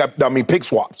 And they got, pick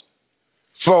swaps.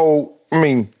 So,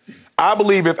 I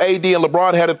believe if AD and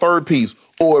LeBron had a third piece,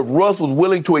 or if Russ was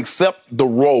willing to accept the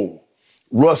role,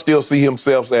 Russ still see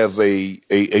himself as a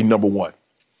number one.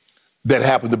 That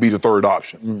happened to be the third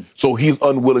option. So he's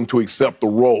unwilling to accept the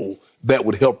role that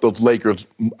would help those Lakers.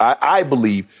 I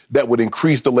believe that would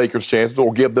increase the Lakers' chances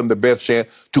or give them the best chance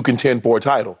to contend for a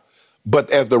title.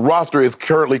 But as the roster is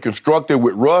currently constructed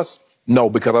with Russ, no,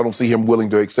 because I don't see him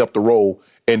willing to accept the role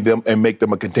and make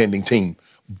them a contending team.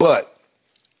 But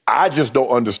I just don't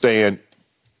understand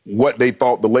what they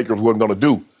thought the Lakers were going to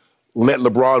do. Let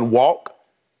LeBron walk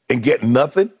and get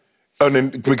nothing? And then,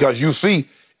 because you see,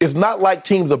 it's not like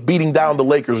teams are beating down the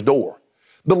Lakers' door.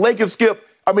 The Lakers, Skip,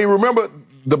 remember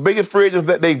the biggest free agents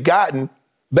that they've gotten,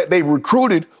 that they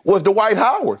recruited, was Dwight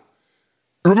Howard.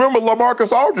 Remember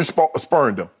LaMarcus Aldridge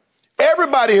spurned him.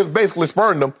 Everybody has basically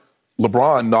spurned him.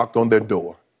 LeBron knocked on their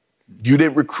door. You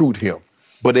didn't recruit him.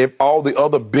 But if all the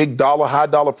other big dollar, high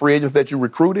dollar free agents that you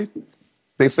recruited,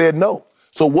 they said no.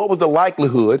 So what was the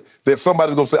likelihood that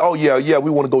somebody's going to say, oh, yeah, we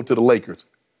want to go to the Lakers?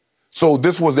 So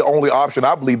this was the only option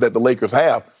I believe that the Lakers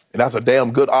have, and that's a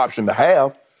damn good option to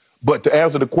have. But to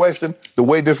answer the question, the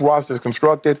way this roster is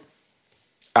constructed,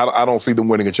 I don't see them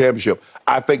winning a championship.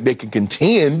 I think they can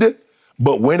contend,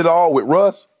 but win it all with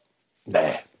Russ?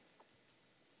 Nah.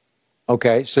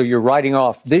 Okay, so you're writing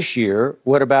off this year.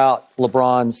 What about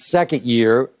LeBron's second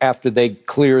year after they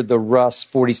cleared the Russ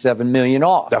 $47 million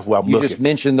off? That's what I'm looking. You just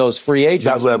mentioned those free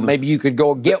agents. Maybe you could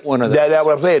go get one of those. That's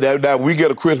what I'm saying. That we get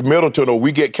a Chris Middleton or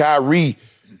we get Kyrie,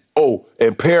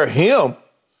 and pair him,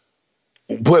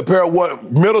 pair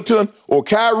what, Middleton or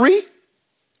Kyrie,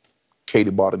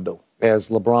 Katie bought a dough. As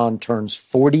LeBron turns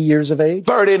 40 years of age?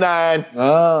 39.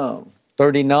 Oh,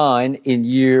 39 in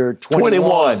year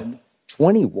 21.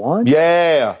 21?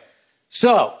 Yeah.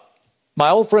 So, my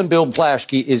old friend Bill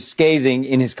Plaschke is scathing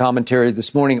in his commentary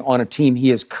this morning on a team he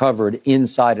has covered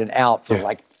inside and out for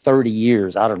like 30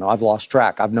 years. I don't know. I've lost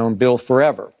track. I've known Bill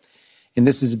forever. And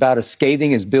this is about as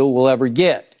scathing as Bill will ever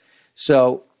get.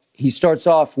 So, he starts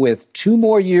off with 2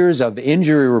 more years of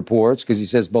injury reports, because he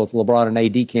says both LeBron and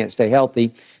AD can't stay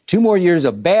healthy. 2 more years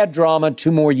of bad drama,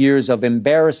 2 more years of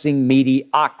embarrassing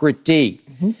mediocrity.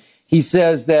 Mm-hmm. He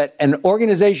says that an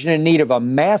organization in need of a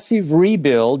massive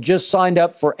rebuild just signed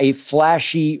up for a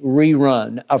flashy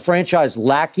rerun. A franchise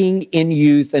lacking in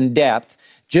youth and depth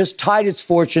just tied its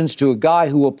fortunes to a guy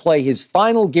who will play his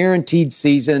final guaranteed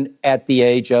season at the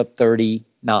age of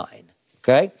 39.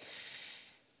 Okay?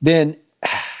 Then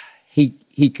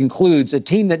he concludes, a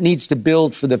team that needs to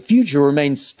build for the future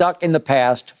remains stuck in the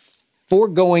past,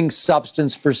 foregoing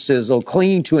substance for sizzle,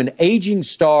 clinging to an aging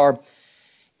star,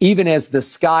 even as the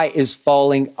sky is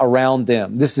falling around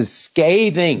them. This is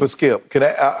scathing. But Skip,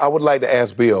 I would like to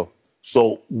ask Bill,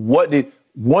 so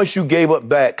once you gave up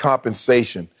that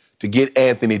compensation to get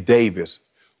Anthony Davis,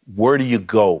 where do you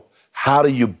go? how do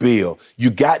you build? You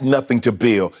got nothing to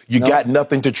build. You got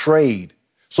nothing to trade.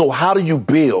 So how do you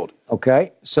build?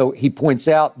 Okay, so he points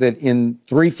out that in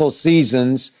 3 full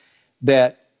seasons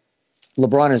that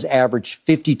LeBron has averaged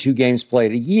 52 games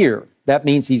played a year. That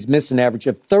means he's missed an average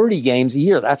of 30 games a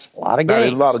year. That's a lot of games. That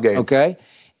is a lot of games. Okay,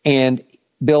 and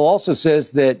Bill also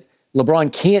says that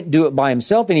LeBron can't do it by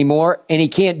himself anymore, and he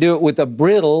can't do it with a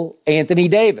brittle Anthony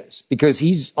Davis because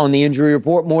he's on the injury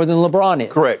report more than LeBron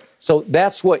is. Correct. So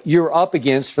that's what you're up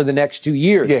against for the next 2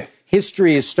 years. Yeah.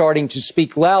 History is starting to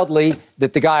speak loudly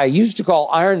that the guy I used to call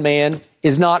Iron Man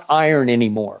is not Iron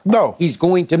anymore. No. He's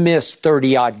going to miss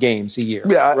 30-odd games a year.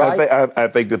 Yeah, right? I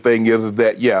think the thing is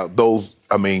that,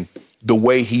 the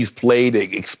way he's played,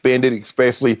 expended,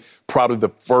 especially probably the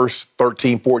first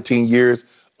 13, 14 years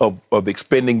of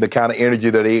expending the kind of energy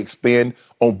that they expend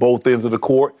on both ends of the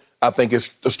court, I think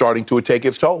it's starting to take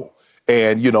its toll.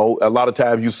 And, a lot of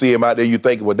times you see him out there, you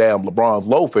think, well, damn, LeBron's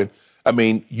loafing. I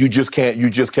mean, you just can't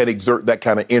exert that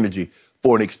kind of energy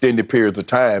for an extended period of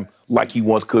time like he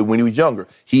once could when he was younger.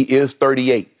 He is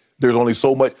 38. There's only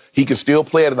so much. He can still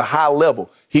play at a high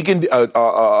level. He can,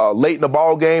 late in the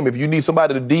ball game, if you need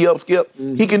somebody to D-up, Skip,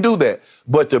 he can do that.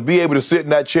 But to be able to sit in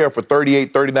that chair for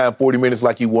 38, 39, 40 minutes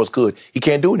like he once could, he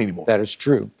can't do it anymore. That is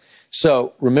true.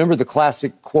 So remember the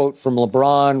classic quote from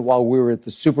LeBron while we were at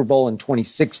the Super Bowl in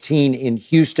 2016 in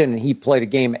Houston, and he played a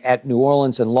game at New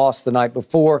Orleans and lost the night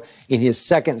before in his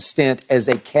second stint as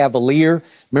a Cavalier.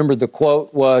 Remember the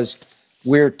quote was,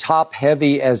 "We're top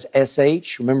heavy as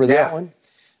SH." Remember that one?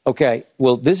 Okay,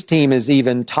 well, this team is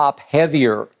even top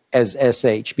heavier as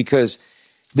SH because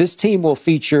this team will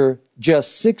feature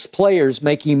just 6 players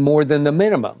making more than the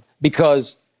minimum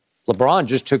because LeBron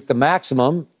just took the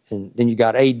maximum. And then you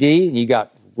got AD, and you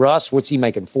got Russ. What's he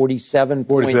making?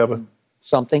 47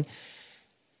 something.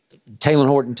 Taylor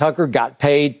Horton-Tucker got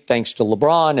paid thanks to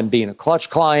LeBron and being a clutch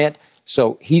client.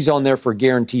 So he's on there for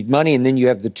guaranteed money. And then you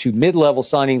have the 2 mid-level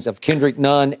signings of Kendrick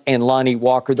Nunn and Lonnie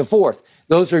Walker IV.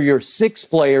 Those are your 6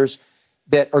 players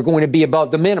that are going to be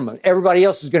above the minimum. Everybody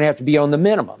else is going to have to be on the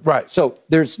minimum. Right. So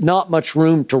there's not much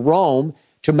room to roam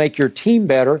to make your team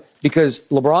better because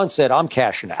LeBron said, I'm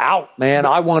cashing out, man.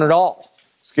 I want it all.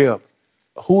 Skip,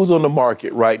 who's on the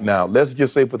market right now? Let's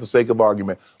just say for the sake of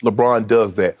argument, LeBron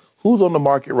does that. Who's on the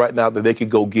market right now that they could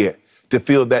go get to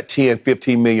fill that $10,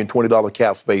 $15 million, $20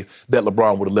 cap space that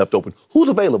LeBron would have left open? Who's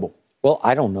available? Well,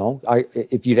 I don't know.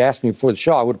 If you'd asked me before the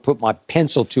show, I would have put my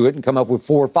pencil to it and come up with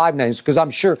 4 or 5 names because I'm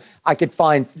sure I could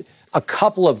find a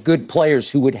couple of good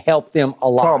players who would help them a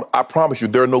lot. I promise you,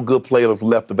 there are no good players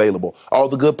left available. All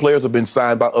the good players have been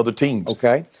signed by other teams.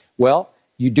 Okay. Well,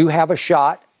 you do have a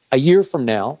shot a year from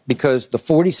now because the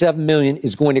 $47 million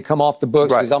is going to come off the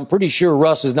books because I'm pretty sure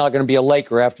Russ is not going to be a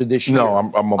Laker after this year. No,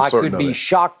 I'm certain of that. I could be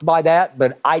shocked by that,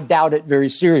 but I doubt it very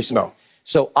seriously. No.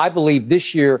 So I believe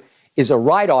this year is a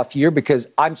write-off year because,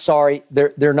 I'm sorry,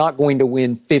 they're not going to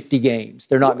win 50 games.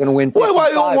 They're not going to win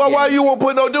 55 Why you won't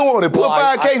put no deal on it? Put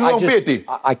 5 cases on 50.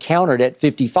 I countered at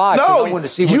 55 because I wanted to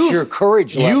see what your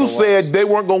courage level was. You said they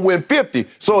weren't going to win 50.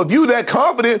 So if you that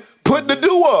confident, put the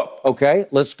due up. Okay,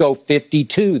 let's go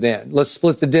 52 then. Let's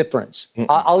split the difference.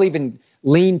 I'll even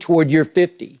lean toward your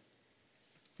 50.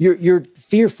 You're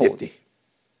fearful.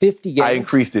 50 games. I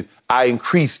increased it. I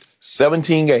increased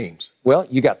 17 games. Well,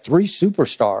 you got 3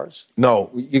 superstars. No.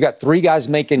 You got 3 guys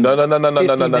making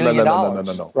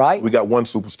No. Right? We got 1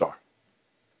 superstar.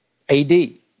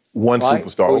 AD. One right?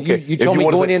 superstar. Well, Okay. You told me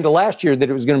going into last year that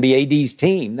it was going to be AD's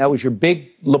team. That was your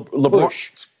big push.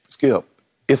 Skip,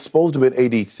 it's supposed to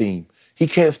be AD's team. He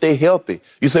can't stay healthy.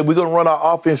 You say we're going to run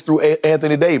our offense through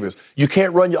Anthony Davis. You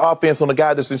can't run your offense on a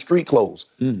guy that's in street clothes.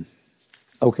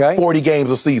 Okay. 40 games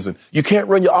a season. You can't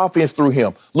run your offense through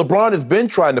him. LeBron has been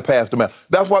trying to pass them out.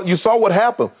 That's why you saw what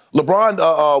happened.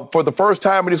 LeBron, for the first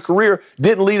time in his career,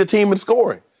 didn't lead a team in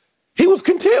scoring. He was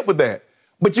content with that.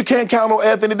 But you can't count on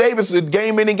Anthony Davis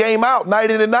game in and game out, night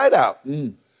in and night out.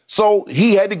 So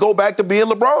he had to go back to being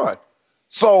LeBron.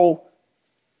 So,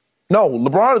 no,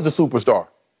 LeBron is the superstar.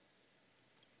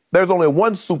 There's only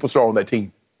 1 superstar on that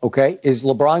team. Okay. Is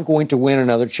LeBron going to win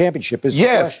another championship is the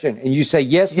question. And you say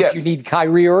yes, but you need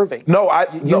Kyrie Irving.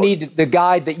 You need the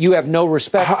guy that you have no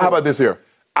respect for. How about this here?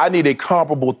 I need a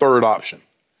comparable third option.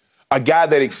 A guy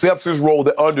that accepts his role,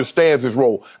 that understands his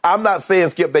role. I'm not saying,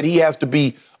 Skip, that he has to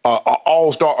be an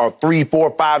all-star or 3,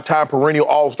 4, 5-time perennial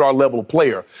all-star level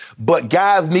player. But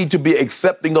guys need to be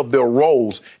accepting of their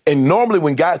roles. And normally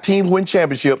when teams win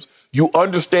championships, you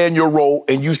understand your role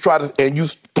and you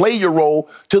play your role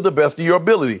to the best of your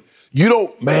ability. You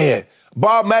don't,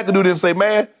 Bob McAdoo didn't say,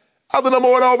 I was the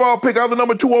number 1 overall pick. I was the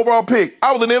number 2 overall pick.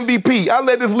 I was an MVP. I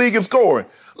led this league in scoring.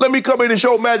 Let me come in and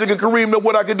show Magic and Kareem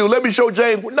what I can do. Let me show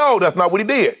James. No, that's not what he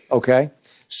did. Okay.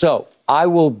 So I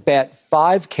will bet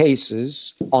 5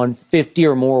 cases on 50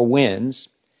 or more wins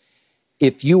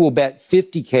if you will bet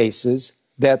 50 cases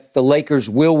that the Lakers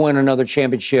will win another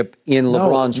championship in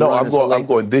LeBron's run. No, I'm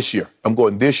going this year. I'm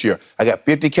going this year. I got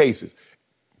 50 cases.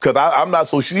 Because I'm not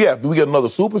so sure. Yeah, if we get another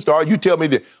superstar, you tell me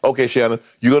that, okay, Shannon,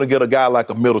 you're going to get a guy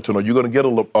like a Middleton, or you're going to get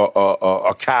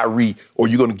a Kyrie, or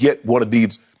you're going to get one of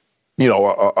these,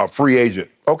 a free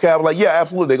agent. Okay, I'm like, yeah,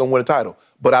 absolutely, they're going to win a title.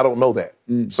 But I don't know that.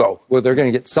 So, well, they're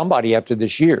going to get somebody after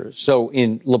this year. So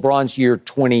in LeBron's year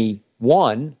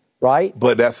 21, right?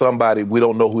 But that somebody, we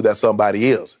don't know who that somebody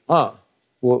is.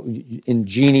 Well, in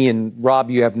Jeannie and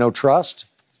Rob, you have no trust?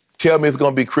 Tell me it's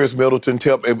going to be Chris Middleton.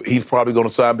 Tell me he's probably going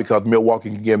to sign because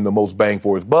Milwaukee can give him the most bang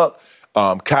for his buck.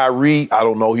 Kyrie, I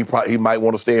don't know. He might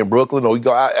want to stay in Brooklyn, or he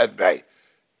go. Hey.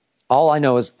 All I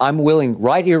know is I'm willing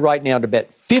right here, right now, to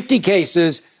bet 50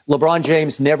 cases LeBron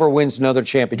James never wins another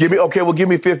championship. Give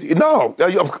me 50. No,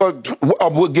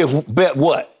 bet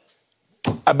what?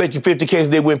 I bet you 50 cases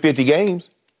they win 50 games.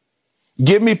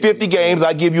 Give me 50 games,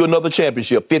 I give you another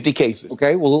championship, 50 cases.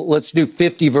 Okay, well, let's do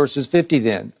 50 versus 50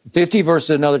 then. 50 versus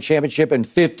another championship and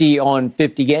 50 on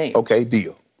 50 games. Okay,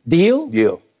 deal. Deal?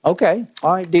 Deal. Okay,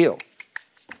 all right, deal.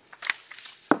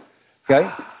 Okay.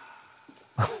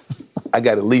 I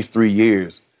got at least 3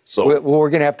 years. So we're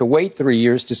going to have to wait 3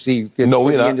 years to see the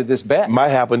end of this bet. Might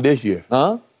happen this year.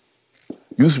 Huh?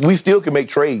 We still can make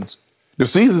trades. The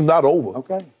season's not over.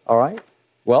 Okay, all right.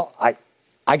 Well,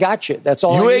 I got you. That's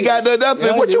all. You ain't got nothing.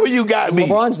 Yeah, what you got me?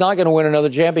 LeBron's not going to win another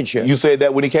championship. You said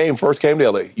that when he first came to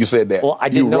LA. You said that. Well, I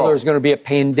didn't know there was going to be a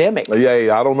pandemic.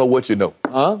 Yeah, I don't know what you know.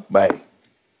 Huh? Hey. Is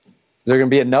there going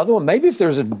to be another one? Maybe if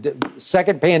there's a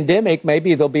second pandemic,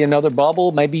 maybe there'll be another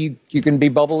bubble. Maybe you can be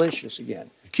bubble-licious again.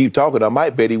 Keep talking. I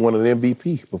might bet he won an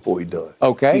MVP before he does.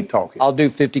 Okay. Keep talking. I'll do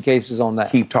 50 cases on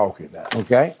that. Keep talking now.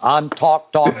 Okay. I'm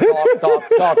talking.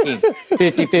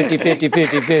 50, 50, 50,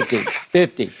 50, 50,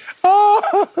 50.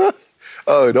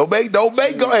 Oh, don't make go.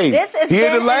 Hey, this is he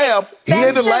in the lab. He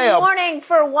in the lab. Morning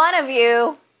for one of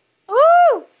you.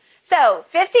 Woo! So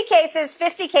 50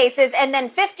 cases, and then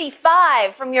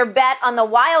 55 from your bet on the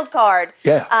wild card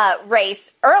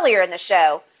race earlier in the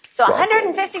show. So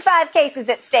 155 cases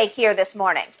at stake here this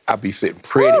morning. I'll be sitting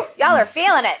pretty. Woo, y'all are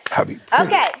feeling it. I'll be pretty.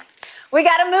 Okay. We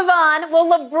got to move on. Will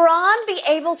LeBron be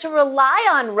able to rely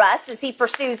on Russ as he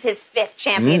pursues his 5th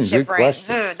championship ring?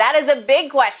 That is a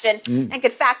big question and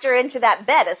could factor into that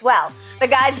bet as well. The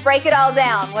guys break it all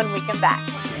down when we come back.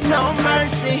 No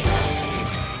mercy.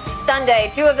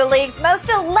 Sunday, 2 of the league's most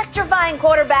electrifying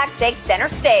quarterbacks take center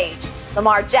stage.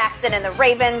 Lamar Jackson and the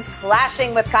Ravens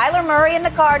clashing with Kyler Murray and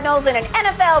the Cardinals in an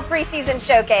NFL preseason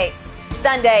showcase.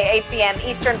 Sunday, 8 p.m.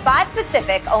 Eastern, 5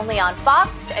 Pacific, only on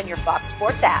Fox and your Fox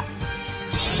Sports app.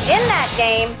 In that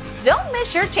game, don't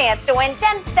miss your chance to win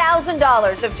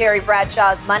 $10,000 of Terry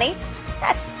Bradshaw's money.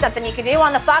 That's something you can do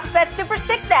on the Fox Bet Super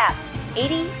 6 app.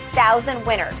 80,000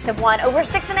 winners have won over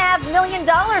 $6.5 million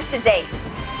to date.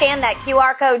 Scan that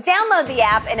QR code, download the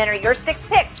app, and enter your 6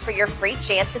 picks for your free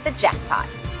chance at the jackpot.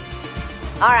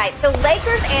 All right, so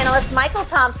Lakers analyst Michael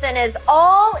Thompson is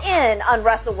all in on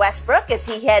Russell Westbrook as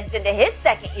he heads into his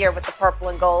 2nd year with the purple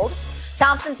and gold.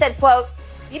 Thompson said, quote,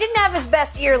 "He didn't have his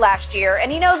best year last year,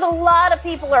 and he knows a lot of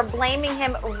people are blaming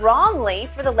him wrongly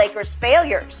for the Lakers'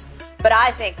 failures. But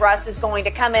I think Russ is going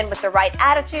to come in with the right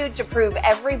attitude to prove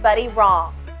everybody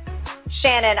wrong."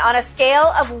 Shannon, on a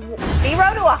scale of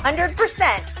 0 to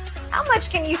 100%, how much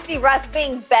can you see Russ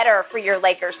being better for your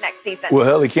Lakers next season? Well,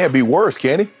 hell, he can't be worse,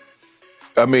 can he?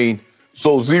 I mean,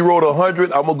 so 0 to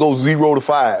 100, I'm gonna go 0 to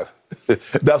 5.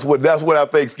 That's what I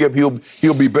think, Skip.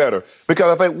 He'll be better,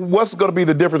 because I think what's going to be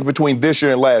the difference between this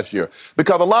year and last year?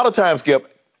 Because a lot of times,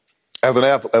 Skip, as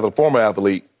a former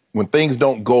athlete, when things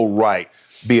don't go right,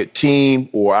 be it team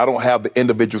or I don't have the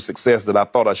individual success that I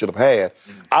thought I should have had,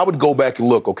 I would go back and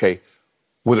look. Okay,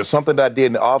 was it something that I did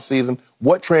in the offseason?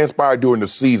 What transpired during the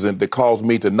season that caused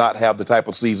me to not have the type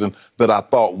of season that I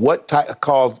thought? What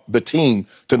caused the team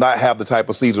to not have the type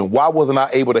of season? Why wasn't I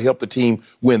able to help the team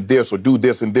win this or do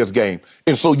this in this game?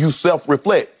 And so you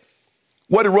self-reflect.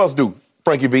 What did Russ do,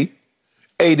 Frankie V?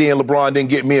 AD and LeBron didn't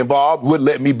get me involved, wouldn't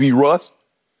let me be Russ.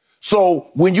 So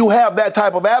when you have that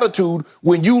type of attitude,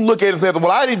 when you look at it and say,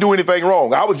 well, I didn't do anything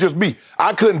wrong, I was just me,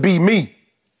 I couldn't be me,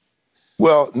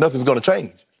 well, nothing's going to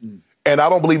change. And I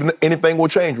don't believe anything will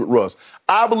change with Russ.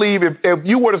 I believe if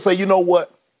you were to say, you know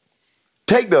what,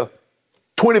 take the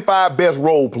 25 best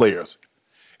role players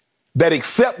that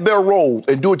accept their roles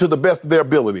and do it to the best of their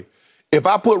ability. If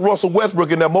I put Russell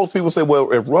Westbrook in there, most people say,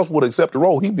 well, if Russ would accept the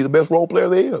role, he'd be the best role player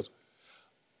there is.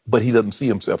 But he doesn't see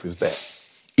himself as that.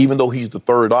 Even though he's the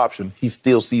third option, he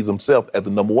still sees himself as the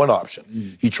number one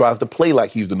option. He tries to play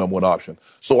like he's the number one option.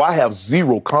 So I have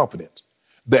zero confidence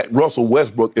that Russell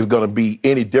Westbrook is going to be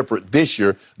any different this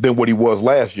year than what he was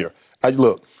last year.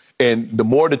 Look, and the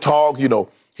more the talk,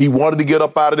 he wanted to get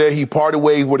up out of there. He parted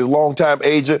ways with his longtime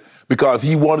agent because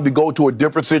he wanted to go to a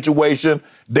different situation.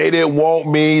 They didn't want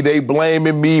me. They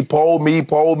blaming me, poll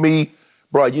me.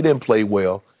 Bro, you didn't play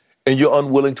well, and you're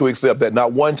unwilling to accept that.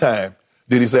 Not one time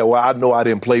did he say, well, I know I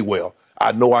didn't play well.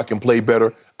 I know I can play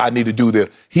better. I need to do this.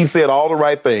 He said all the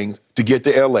right things to get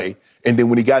to L.A., and then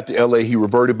when he got to L.A., he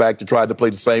reverted back to try to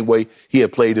play the same way he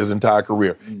had played his entire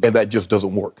career, and that just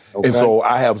doesn't work. Okay. And so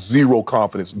I have zero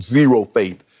confidence, zero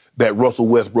faith that Russell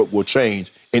Westbrook will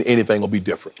change and anything will be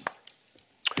different.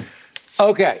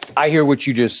 Okay, I hear what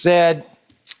you just said.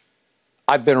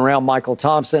 I've been around Michael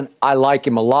Thompson. I like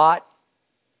him a lot.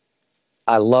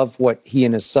 I love what he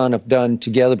and his son have done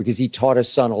together because he taught his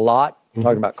son a lot.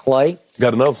 Talking about Clay.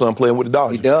 Got another son playing with the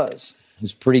Dodgers. He does.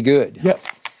 He's pretty good. Yeah.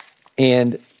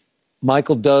 And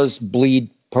Michael does bleed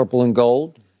purple and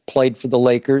gold, played for the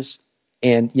Lakers,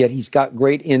 and yet he's got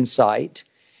great insight.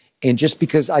 And just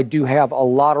because I do have a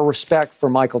lot of respect for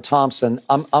Michael Thompson,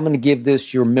 I'm going to give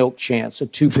this your milk chance, a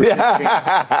 2%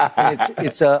 chance.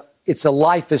 And it's a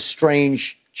life is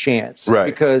strange chance. Right.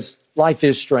 Because life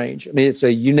is strange. I mean, it's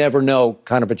a you never know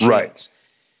kind of a chance. Right.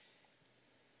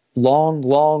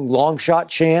 Long shot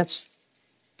chance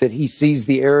that he sees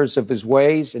the errors of his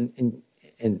ways and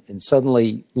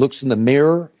suddenly looks in the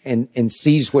mirror and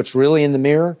sees what's really in the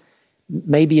mirror.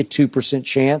 Maybe a 2%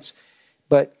 chance.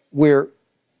 But where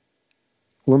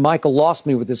Michael lost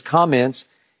me with his comments,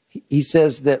 he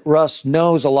says that Russ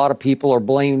knows a lot of people are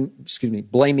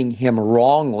blaming him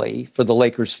wrongly for the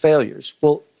Lakers' failures.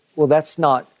 Well,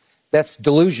 that's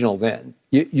delusional then.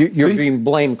 You're being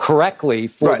blamed correctly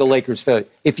for the Lakers' failure.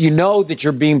 If you know that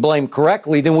you're being blamed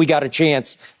correctly, then we got a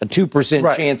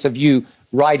 2% chance of you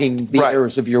righting the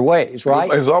errors of your ways,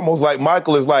 right? It's almost like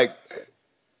Michael is like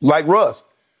Russ.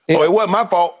 It wasn't my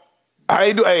fault. I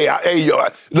ain't do. Hey,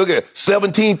 look at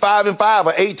 17, 5-5,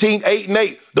 or 18,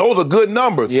 8-8. Those are good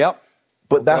numbers. Yep.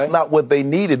 But that's not what they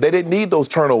needed. They didn't need those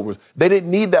turnovers. They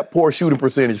didn't need that poor shooting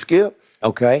percentage, Skip.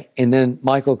 Okay. And then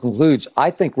Michael concludes,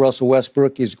 I think Russell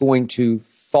Westbrook is going to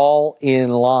fall in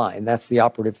line. That's the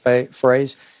operative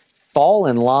phrase. Fall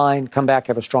in line, come back,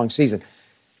 have a strong season.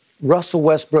 Russell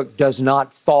Westbrook does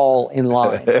not fall in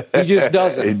line. He just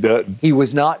doesn't. He doesn't. He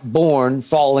was not born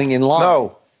falling in line.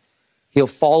 No. He'll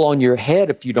fall on your head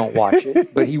if you don't watch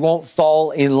it, but he won't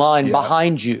fall in line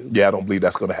behind you. Yeah, I don't believe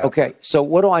that's going to happen. Okay, so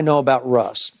what do I know about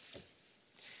Russ?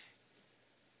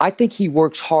 I think he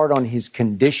works hard on his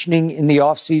conditioning in the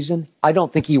offseason. I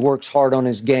don't think he works hard on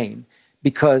his game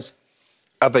because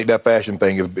I think that fashion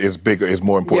thing is bigger, is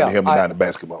more important to him than the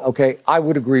basketball. Okay, I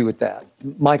would agree with that.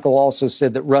 Michael also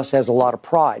said that Russ has a lot of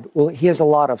pride. Well, he has a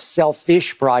lot of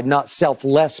selfish pride, not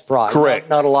selfless pride. Correct.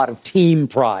 Not a lot of team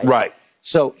pride. Right.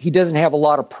 So he doesn't have a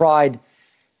lot of pride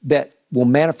that will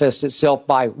manifest itself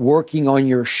by working on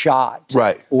your shot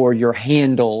or your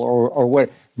handle or what,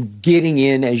 getting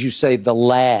in, as you say, the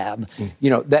lab.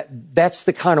 You know, that's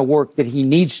the kind of work that he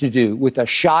needs to do with a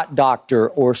shot doctor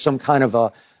or some kind of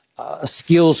a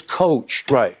skills coach.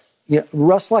 Right. You know,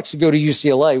 Russ likes to go to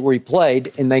UCLA where he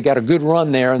played, and they got a good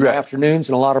run there in the afternoons,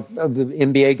 and a lot of the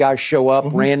NBA guys show up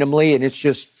randomly, and it's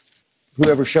just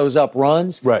whoever shows up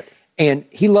runs. Right. And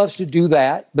he loves to do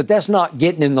that, but that's not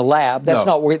getting in the lab. That's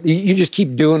not where you just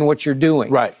keep doing what you're doing.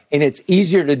 Right. And it's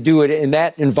easier to do it in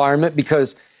that environment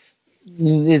because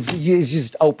it's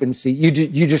just open seat.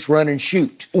 You just run and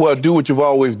shoot. Well, do what you've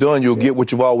always done. You'll get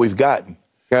what you've always gotten.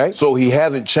 Okay. So he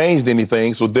hasn't changed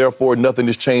anything, so therefore nothing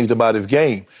has changed about his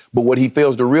game. But what he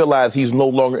fails to realize, he's no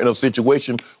longer in a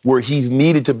situation where he's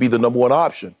needed to be the number one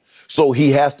option. So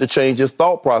he has to change his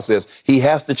thought process. He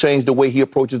has to change the way he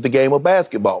approaches the game of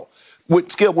basketball.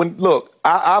 Skip,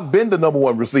 I've been the number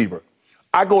one receiver.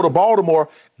 I go to Baltimore,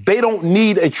 they don't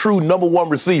need a true number one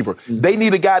receiver. They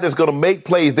need a guy that's going to make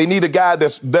plays. They need a guy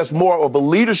that's more of a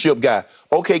leadership guy.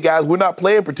 Okay, guys, we're not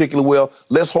playing particularly well.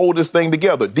 Let's hold this thing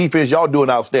together. Defense, y'all doing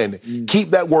outstanding.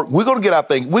 Keep that work. We're going to get our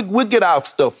thing. We'll get our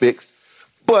stuff fixed.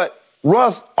 But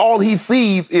Russ, all he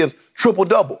sees is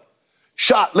triple-double.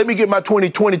 Shot, let me get my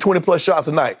 20-plus shots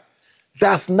a night.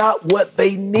 That's not what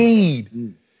they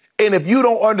need. And if you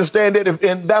don't understand that,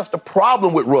 and that's the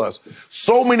problem with Russ.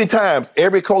 So many times,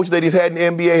 every coach that he's had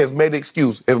in the NBA has made an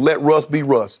excuse, has let Russ be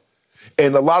Russ.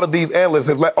 And a lot of these analysts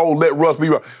have let Russ be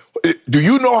Russ. Do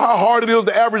you know how hard it is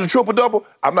to average a triple-double?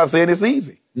 I'm not saying it's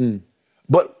easy.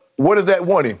 But what does that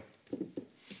want him?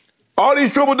 All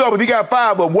these triple-doubles, he got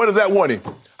 5 of them. What does that win him?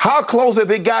 How close has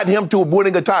it gotten him to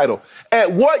winning a title?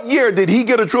 At what year did he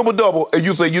get a triple-double and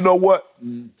you say, you know what?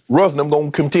 Russ and them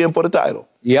going to contend for the title?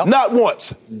 Yep. Not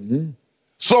once. Mm-hmm.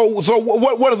 So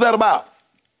what is that about?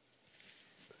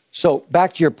 So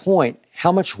back to your point,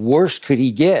 how much worse could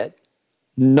he get?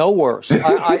 No worse.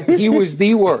 He was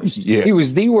the worst. Yeah. He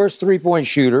was the worst three-point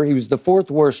shooter. He was the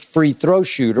 4th worst free throw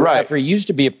shooter after he used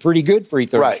to be a pretty good free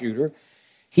throw shooter.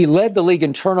 He led the league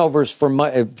in turnovers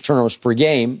per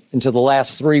game until the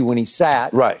last 3 when he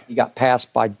sat. Right. He got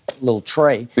passed by little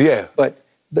Trey. Yeah. But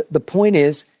the point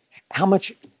is, how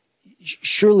much?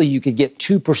 Surely you could get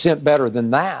 2% better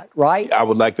than that, right? I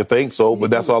would like to think so,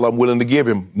 but that's all I'm willing to give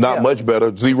him. Not much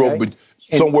better.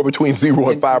 Somewhere between 0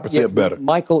 and 5% better.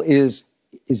 Michael is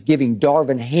giving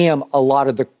Darvin Ham a lot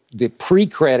of the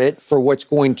pre-credit for what's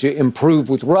going to improve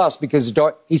with Russ because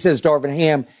he says Darvin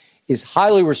Ham is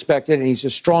highly respected and he's a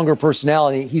stronger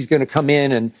personality. He's going to come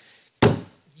in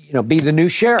and be the new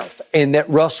sheriff, and that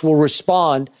Russ will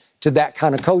respond to that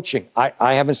kind of coaching.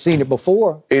 I haven't seen it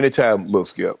before. Anytime, look,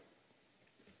 Skip,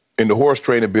 in the horse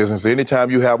training business,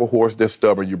 anytime you have a horse that's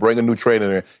stubborn, you bring a new trainer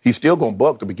in there, he's still going to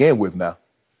buck to begin with now.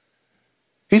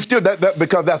 He's still that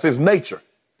because that's his nature.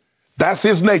 That's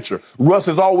his nature. Russ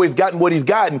has always gotten what he's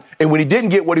gotten, and when he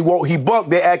didn't get what he wanted, he bucked.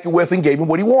 They acquiesced and gave him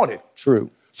what he wanted. True.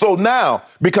 So now,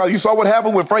 because you saw what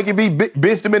happened when Frankie V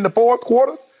benched him in the 4th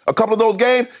quarters, a couple of those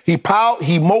games, he piled,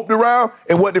 he moped around,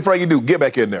 and what did Frankie do? Get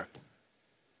back in there.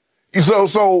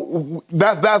 So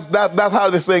that's how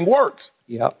this thing works.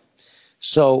 Yep.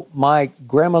 So my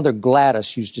grandmother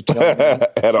Gladys used to tell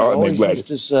me, Gladys used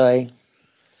to say,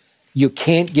 you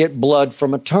can't get blood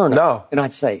from a turnip. No. And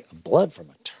I'd say, blood from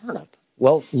a turnip?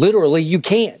 Well, literally, you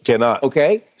can't. Cannot.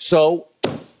 Okay? So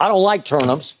I don't like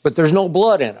turnips, but there's no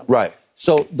blood in them. Right.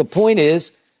 So the point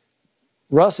is,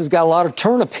 Russ has got a lot of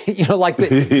turnip. You're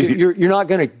not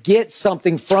going to get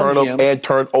something from him. Turnip and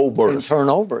turnovers. And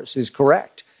turnovers is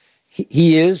correct.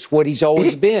 He is what he's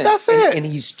always been. That's it. And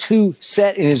he's too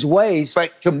set in his ways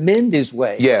to mend his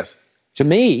ways. Yes. To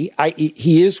me,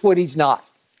 he is what he's not.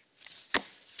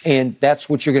 And that's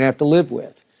what you're going to have to live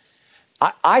with.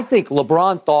 I think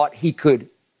LeBron thought he could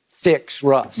fix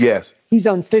Russ. Yes. He's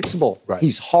unfixable. Right.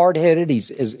 He's hard-headed.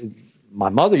 He's, as my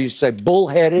mother used to say,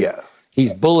 bull-headed. Yeah.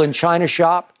 He's bull in China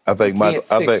shop. I think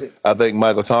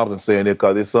Michael Thompson saying it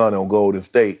because his son on Golden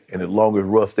State, and as long as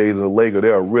Russ stays in the Lakers,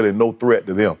 there are really no threat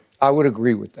to them. I would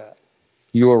agree with that.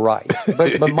 You are right.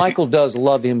 But Michael does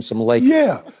love him some Lakers.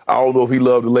 Yeah. I don't know if he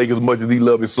loved the Lakers as much as he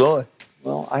loved his son.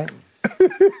 Well,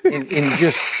 in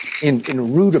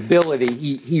rootability,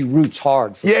 he roots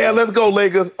hard. Let's go,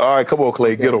 Lakers. All right, come on,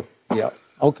 Clay, get him. Yeah,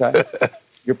 okay.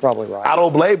 You're probably right. I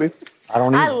don't blame him. I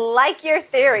don't either. I like your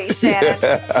theory, Shannon.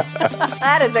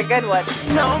 That is a good one.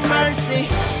 No mercy.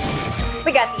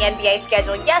 We got the NBA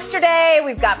schedule yesterday.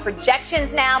 We've got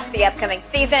projections now for the upcoming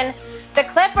season. The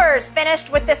Clippers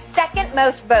finished with the 2nd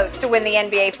most votes to win the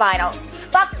NBA Finals.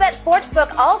 Fox Bet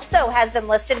Sportsbook also has them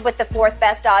listed with the 4th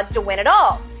best odds to win it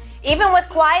all. Even with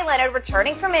Kawhi Leonard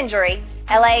returning from injury,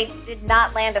 LA did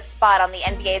not land a spot on the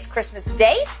NBA's Christmas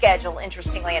Day schedule,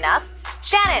 interestingly enough.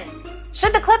 Shannon,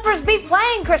 should the Clippers be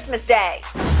playing Christmas Day?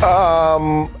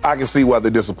 I can see why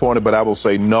they're disappointed, but I will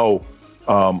say no,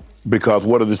 because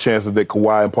what are the chances that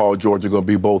Kawhi and Paul George are going to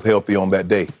be both healthy on that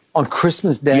day? On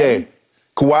Christmas Day? Yeah.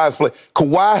 Kawhi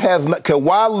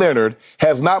Leonard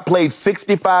has not played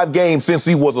 65 games since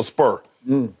he was a Spur.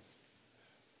 You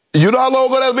know how long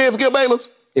ago that's been, Skip Bayless?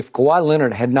 If Kawhi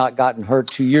Leonard had not gotten hurt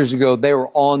 2 years ago, they were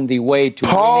on the way to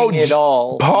winning it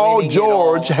all. Paul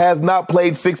George has not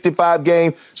played 65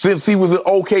 games since he was in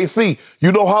OKC.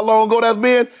 You know how long ago that's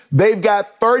been? They've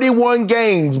got 31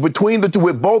 games between the two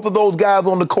with both of those guys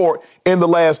on the court in the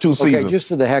last 2 seasons. Okay, just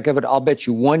for the heck of it, I'll bet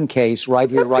you one case right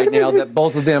here, right now, that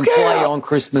both of them play on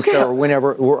Christmas Day or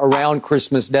whenever or around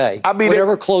Christmas Day. I mean,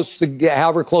 however close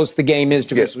the game is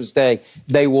to Christmas Day,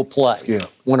 they will play. Yeah.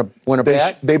 Want to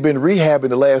bet? They've been rehabbing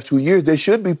the last 2 years. They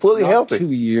should be fully healthy.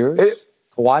 2 years.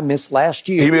 Kawhi missed last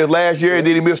year. He missed last year, and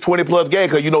then he missed 20-plus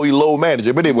games because, he's low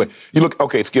manager. But anyway,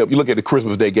 Skip, you look at the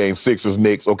Christmas Day game, Sixers,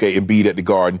 Knicks, Embiid at the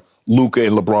Garden, Luka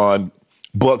and LeBron,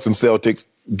 Bucks and Celtics,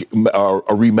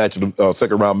 a rematch of the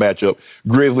second-round matchup,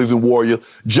 Grizzlies and Warriors.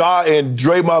 Ja and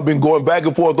Draymond been going back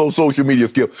and forth on social media,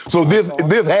 Skip. So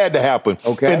this had to happen.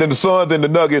 Okay. And then the Suns and the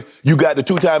Nuggets, you got the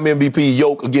 2-time MVP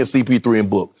Yoke against CP3 and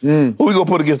Book. Who we going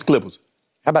to put against the Clippers?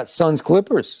 How about Suns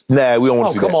Clippers? Nah, we don't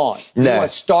want to see that. Oh, come on. Nah. You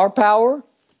want star power?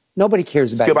 Nobody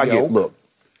cares about Skip, look,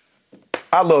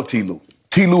 I love T. Lue.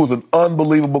 T. Lue is an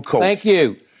unbelievable coach. Thank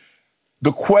you.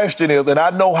 The question is, and I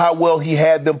know how well he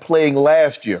had them playing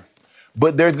last year,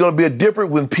 but there's going to be a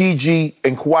difference when PG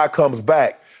and Kawhi comes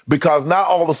back. because now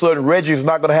all of a sudden Reggie's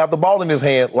not going to have the ball in his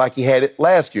hand like he had it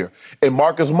last year. And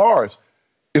Marcus Morris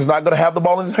is not going to have the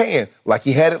ball in his hand like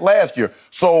he had it last year.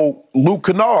 So Luke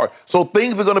Kennard. So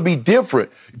things are going to be different.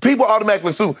 People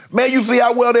automatically assume, man, you see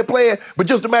how well they're playing? But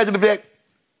just imagine if they're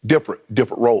different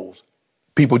roles.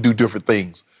 People do different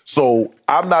things. So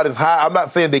I'm not as high. I'm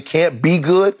not saying they can't be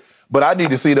good, but I need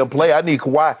to see them play. I need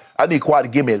Kawhi to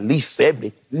give me at least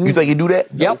 70. You think he do that?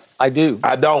 Yep, no. I do.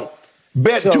 I don't.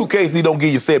 Bet 2K he don't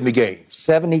give you 70 games.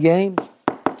 70 games?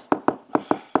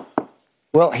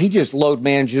 Well, he just load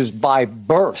manages by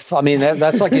birth. I mean,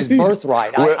 that's like his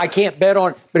birthright. Well, I can't bet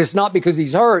on it, but it's not because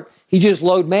he's hurt. He just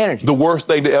load manages. The worst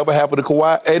thing to ever happen to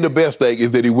Kawhi, and the best thing,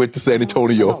 is that he went to San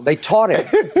Antonio. No, they taught him.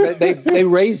 they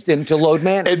raised him to load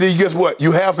manage. And then guess what?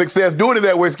 You have success doing it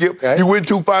that way, Skip. Okay. You win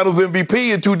 2 Finals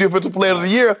MVP and 2 Defensive Player of the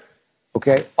Year.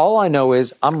 Okay. All I know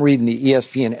is I'm reading the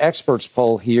ESPN experts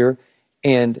poll here,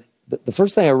 and the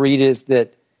first thing I read is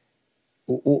that,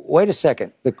 wait a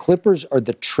second, the Clippers are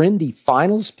the trendy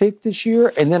finals pick this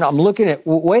year? And then I'm looking at,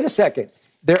 wait a second,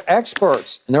 they're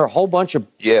experts, and there are a whole bunch of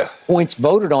points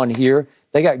voted on here.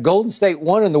 They got Golden State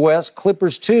 1 in the West,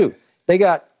 Clippers 2. They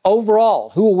got overall,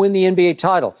 who will win the NBA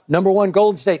title? Number 1,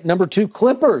 Golden State. Number 2,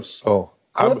 Clippers. Oh.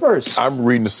 Clippers. I'm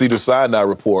reading the Cedars-Sinai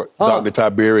report. Dr.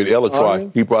 Tiberius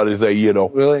Elatroy. He probably say,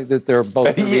 Really? That they're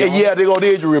both yeah, they go to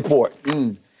the injury report.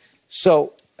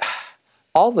 So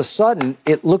all of a sudden,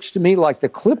 it looks to me like the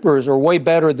Clippers are way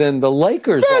better than the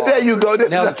Lakers are. There you go.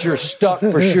 Now that you're stuck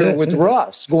for sure with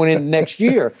Russ going into next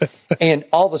year. And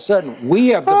all of a sudden, we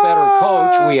have the better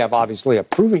coach. We have obviously a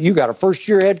proven. You got a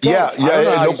first-year head coach.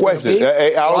 Yeah, no question.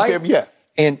 I don't care. Yeah.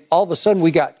 And all of a sudden, we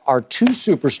got our 2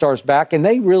 superstars back, and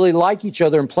they really like each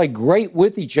other and play great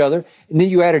with each other. And then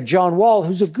you added John Wall,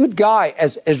 who's a good guy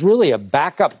as really a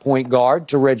backup point guard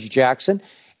to Reggie Jackson.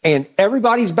 And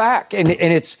everybody's back. And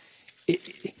it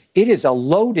is a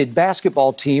loaded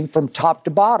basketball team from top to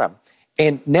bottom.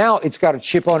 And now it's got a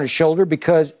chip on its shoulder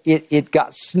because it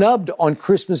got snubbed on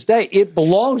Christmas Day. It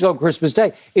belongs on Christmas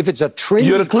Day. If it's a trendy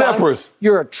You're the Clippers.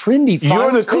 You're a trendy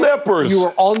finals. You're the Clippers. You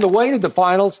were on the way to the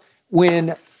finals when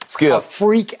a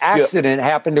freak accident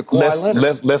happened to Kawhi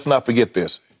Leonard. Let's not forget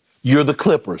this. You're the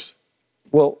Clippers.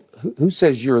 Well, who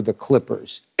says you're the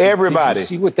Clippers? Everybody. Did you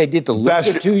see what they did to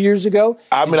Luka 2 years ago?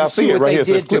 I mean, I see it right here. It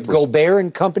says Clippers. Gobert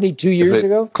and company 2 years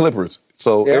ago? Clippers.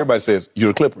 So everybody says you're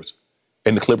the Clippers.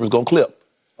 And the Clippers going to clip.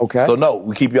 Okay. So no,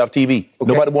 we keep you off TV.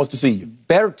 Okay. Nobody wants to see you.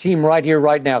 Better team right here,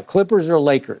 right now. Clippers or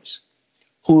Lakers?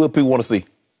 Who do people want to see?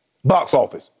 Box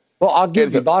office. Well, I'll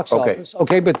give you box office.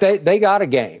 Okay, but they got a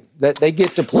game that they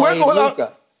get to play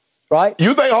Luka, right?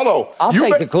 You think, hold on. I'll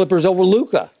take the Clippers over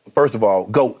Luka. First of all,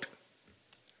 GOAT.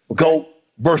 Okay. GOAT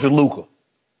versus Luka.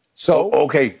 So?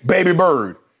 Okay, Baby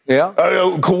Bird. Yeah.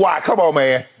 Kawhi, come on,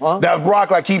 man. Huh? That's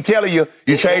Brock, I keep telling you,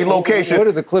 you change location. What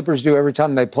do the Clippers do every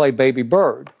time they play Baby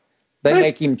Bird? They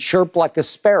make him chirp like a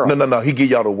sparrow. No. He get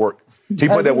y'all to work. He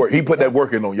put that work. He put that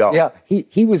work in on y'all. Yeah,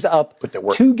 he was up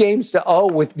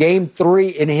 2-0 with Game 3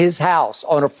 in his house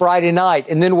on a Friday night,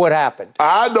 and then what happened?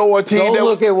 I know a team.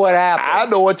 Look at what happened. I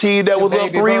know a team that was up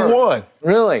 3-1.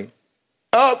 Really?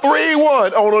 Up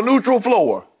 3-1 on a neutral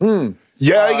floor.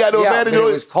 Yeah, he got no advantage. It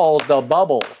was called the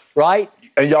bubble, right?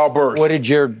 And y'all burst. What did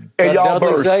your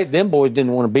Dudley say? Them boys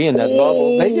didn't want to be in that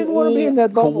bubble. They didn't want to be in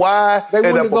that bubble. Kawhi. They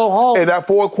wanted to go home. In that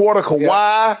fourth quarter,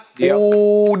 Kawhi. Yep.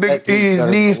 Ooh,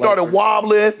 his knees started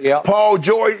wobbling. Yep. Paul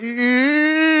George.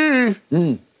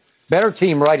 Better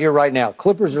team right here, right now.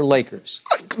 Clippers or Lakers?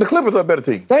 The Clippers are a better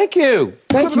team. Thank you.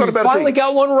 Thank you. You finally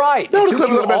got one right. No, it took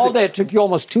you all day. It took you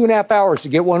almost 2.5 hours to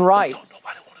get one right.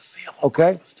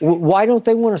 Okay. Why don't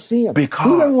they want to see him? Because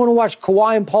who they want to watch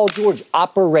Kawhi and Paul George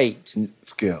operate?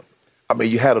 Skip. I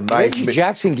mean, you had a nice. Reggie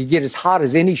Jackson could get as hot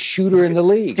as any shooter in the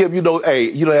league. Skip,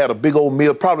 had a big old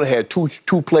meal. Probably had two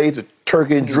plates of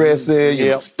turkey and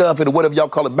dressing, stuffing, or whatever y'all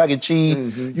call it, mac and cheese.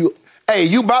 You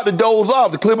about to doze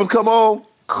off. The Clippers come on.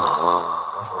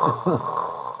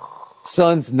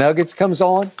 Suns Nuggets comes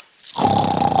on.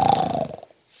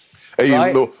 Hey,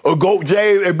 right? Goat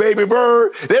James and Baby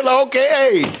Bird. They're like,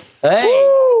 okay,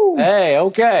 Hey,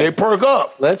 okay. They perk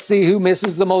up. Let's see who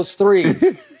misses the most threes.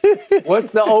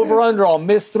 What's the over-under on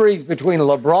missed threes between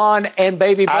LeBron and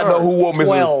Baby Bird? I know who won't miss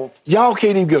 12. Y'all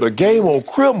can't even get a game on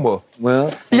Christmas.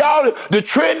 Well, y'all, the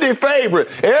trendy favorite.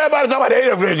 Everybody talking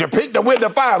about they picked to win the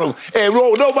finals, and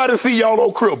nobody see y'all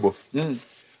on Christmas.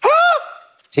 Huh?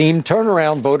 Team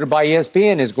turnaround voted by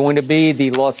ESPN is going to be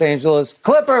the Los Angeles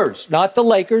Clippers, not the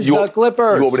Lakers, the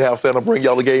Clippers. You want me to have Santa bring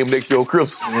y'all a game next year on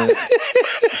Christmas?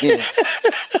 Yeah.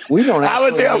 We don't have I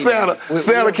would tell Santa,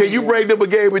 Santa, can you bring them a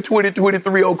game in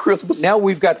 2023 on Christmas? Now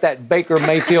we've got that Baker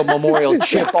Mayfield Memorial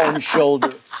chip on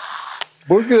shoulder.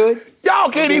 We're good. Y'all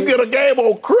can't even get a game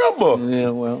on Christmas. Yeah,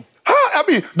 well. I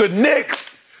mean, the Knicks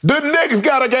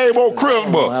got a game on Christmas.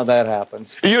 I don't know how that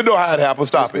happens. You know how it happens.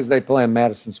 Stop it. Because they play in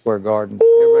Madison Square Garden.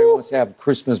 Everybody wants to have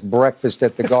Christmas breakfast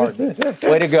at the Garden.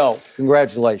 Way to go.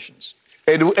 Congratulations.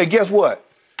 And guess what?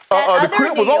 That the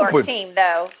crib was New York open. team,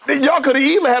 though. Y'all could have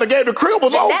easily had a game. The crib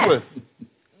was open. Nets.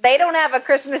 They don't have a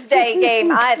Christmas Day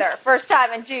game either. First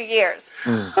time in 2 years.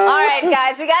 All right,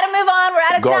 guys, we got to move on. We're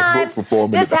out of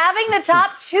time. Just having the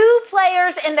top 2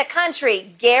 players in the country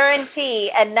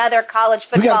guarantee another college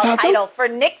football title for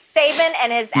Nick Saban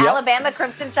and his Alabama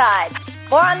Crimson Tide.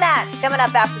 More on that coming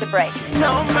up after the break.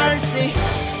 No mercy.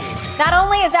 Not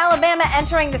only is Alabama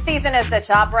entering the season as the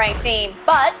top-ranked team,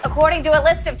 but according to a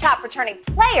list of top returning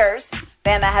players,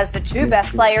 Bama has the 2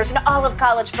 best players in all of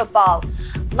college football.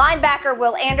 Linebacker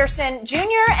Will Anderson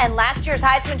Jr. and last year's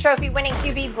Heisman Trophy winning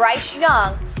QB Bryce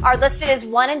Young are listed as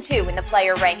 1 and 2 in the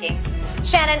player rankings.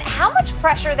 Shannon, how much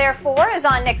pressure, therefore, is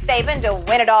on Nick Saban to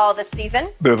win it all this season?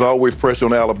 There's always pressure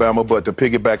on Alabama, but to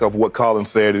piggyback off what Colin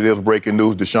said, it is breaking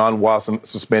news. Deshaun Watson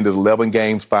suspended 11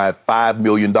 games, fined $5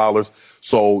 million.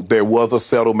 So there was a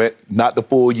settlement, not the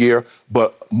full year,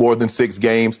 but more than 6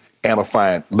 games. And a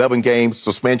fine. 11 games,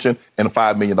 suspension, and a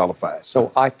 $5 million fine.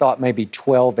 So I thought maybe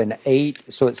 12 and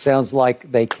 8. So it sounds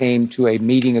like they came to a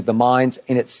meeting of the minds,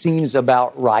 and it seems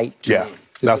about right to me.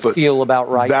 Does it feel about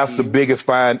right? That's the biggest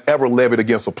fine ever levied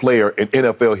against a player in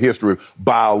NFL history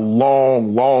by a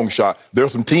long, long shot. There are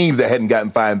some teams that hadn't gotten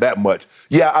fined that much.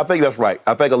 Yeah, I think that's right.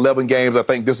 I think 11 games, I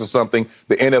think this is something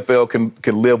the NFL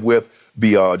can live with,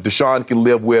 the Deshaun can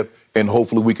live with, and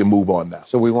hopefully we can move on now.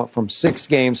 So we went from 6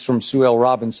 games from Sue L.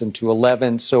 Robinson to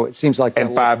 11. So it seems like...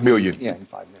 And $5 million. Yeah, and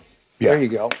 $5 million. Yeah. There you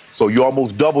go. So you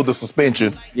almost doubled the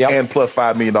suspension and plus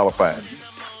 $5 million fine.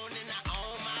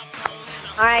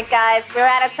 All right, guys, we're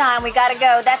out of time. We got to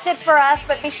go. That's it for us,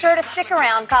 but be sure to stick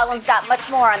around. Colin's got much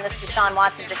more on this Deshaun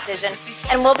Watson decision.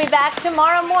 And we'll be back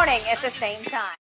tomorrow morning at the same time.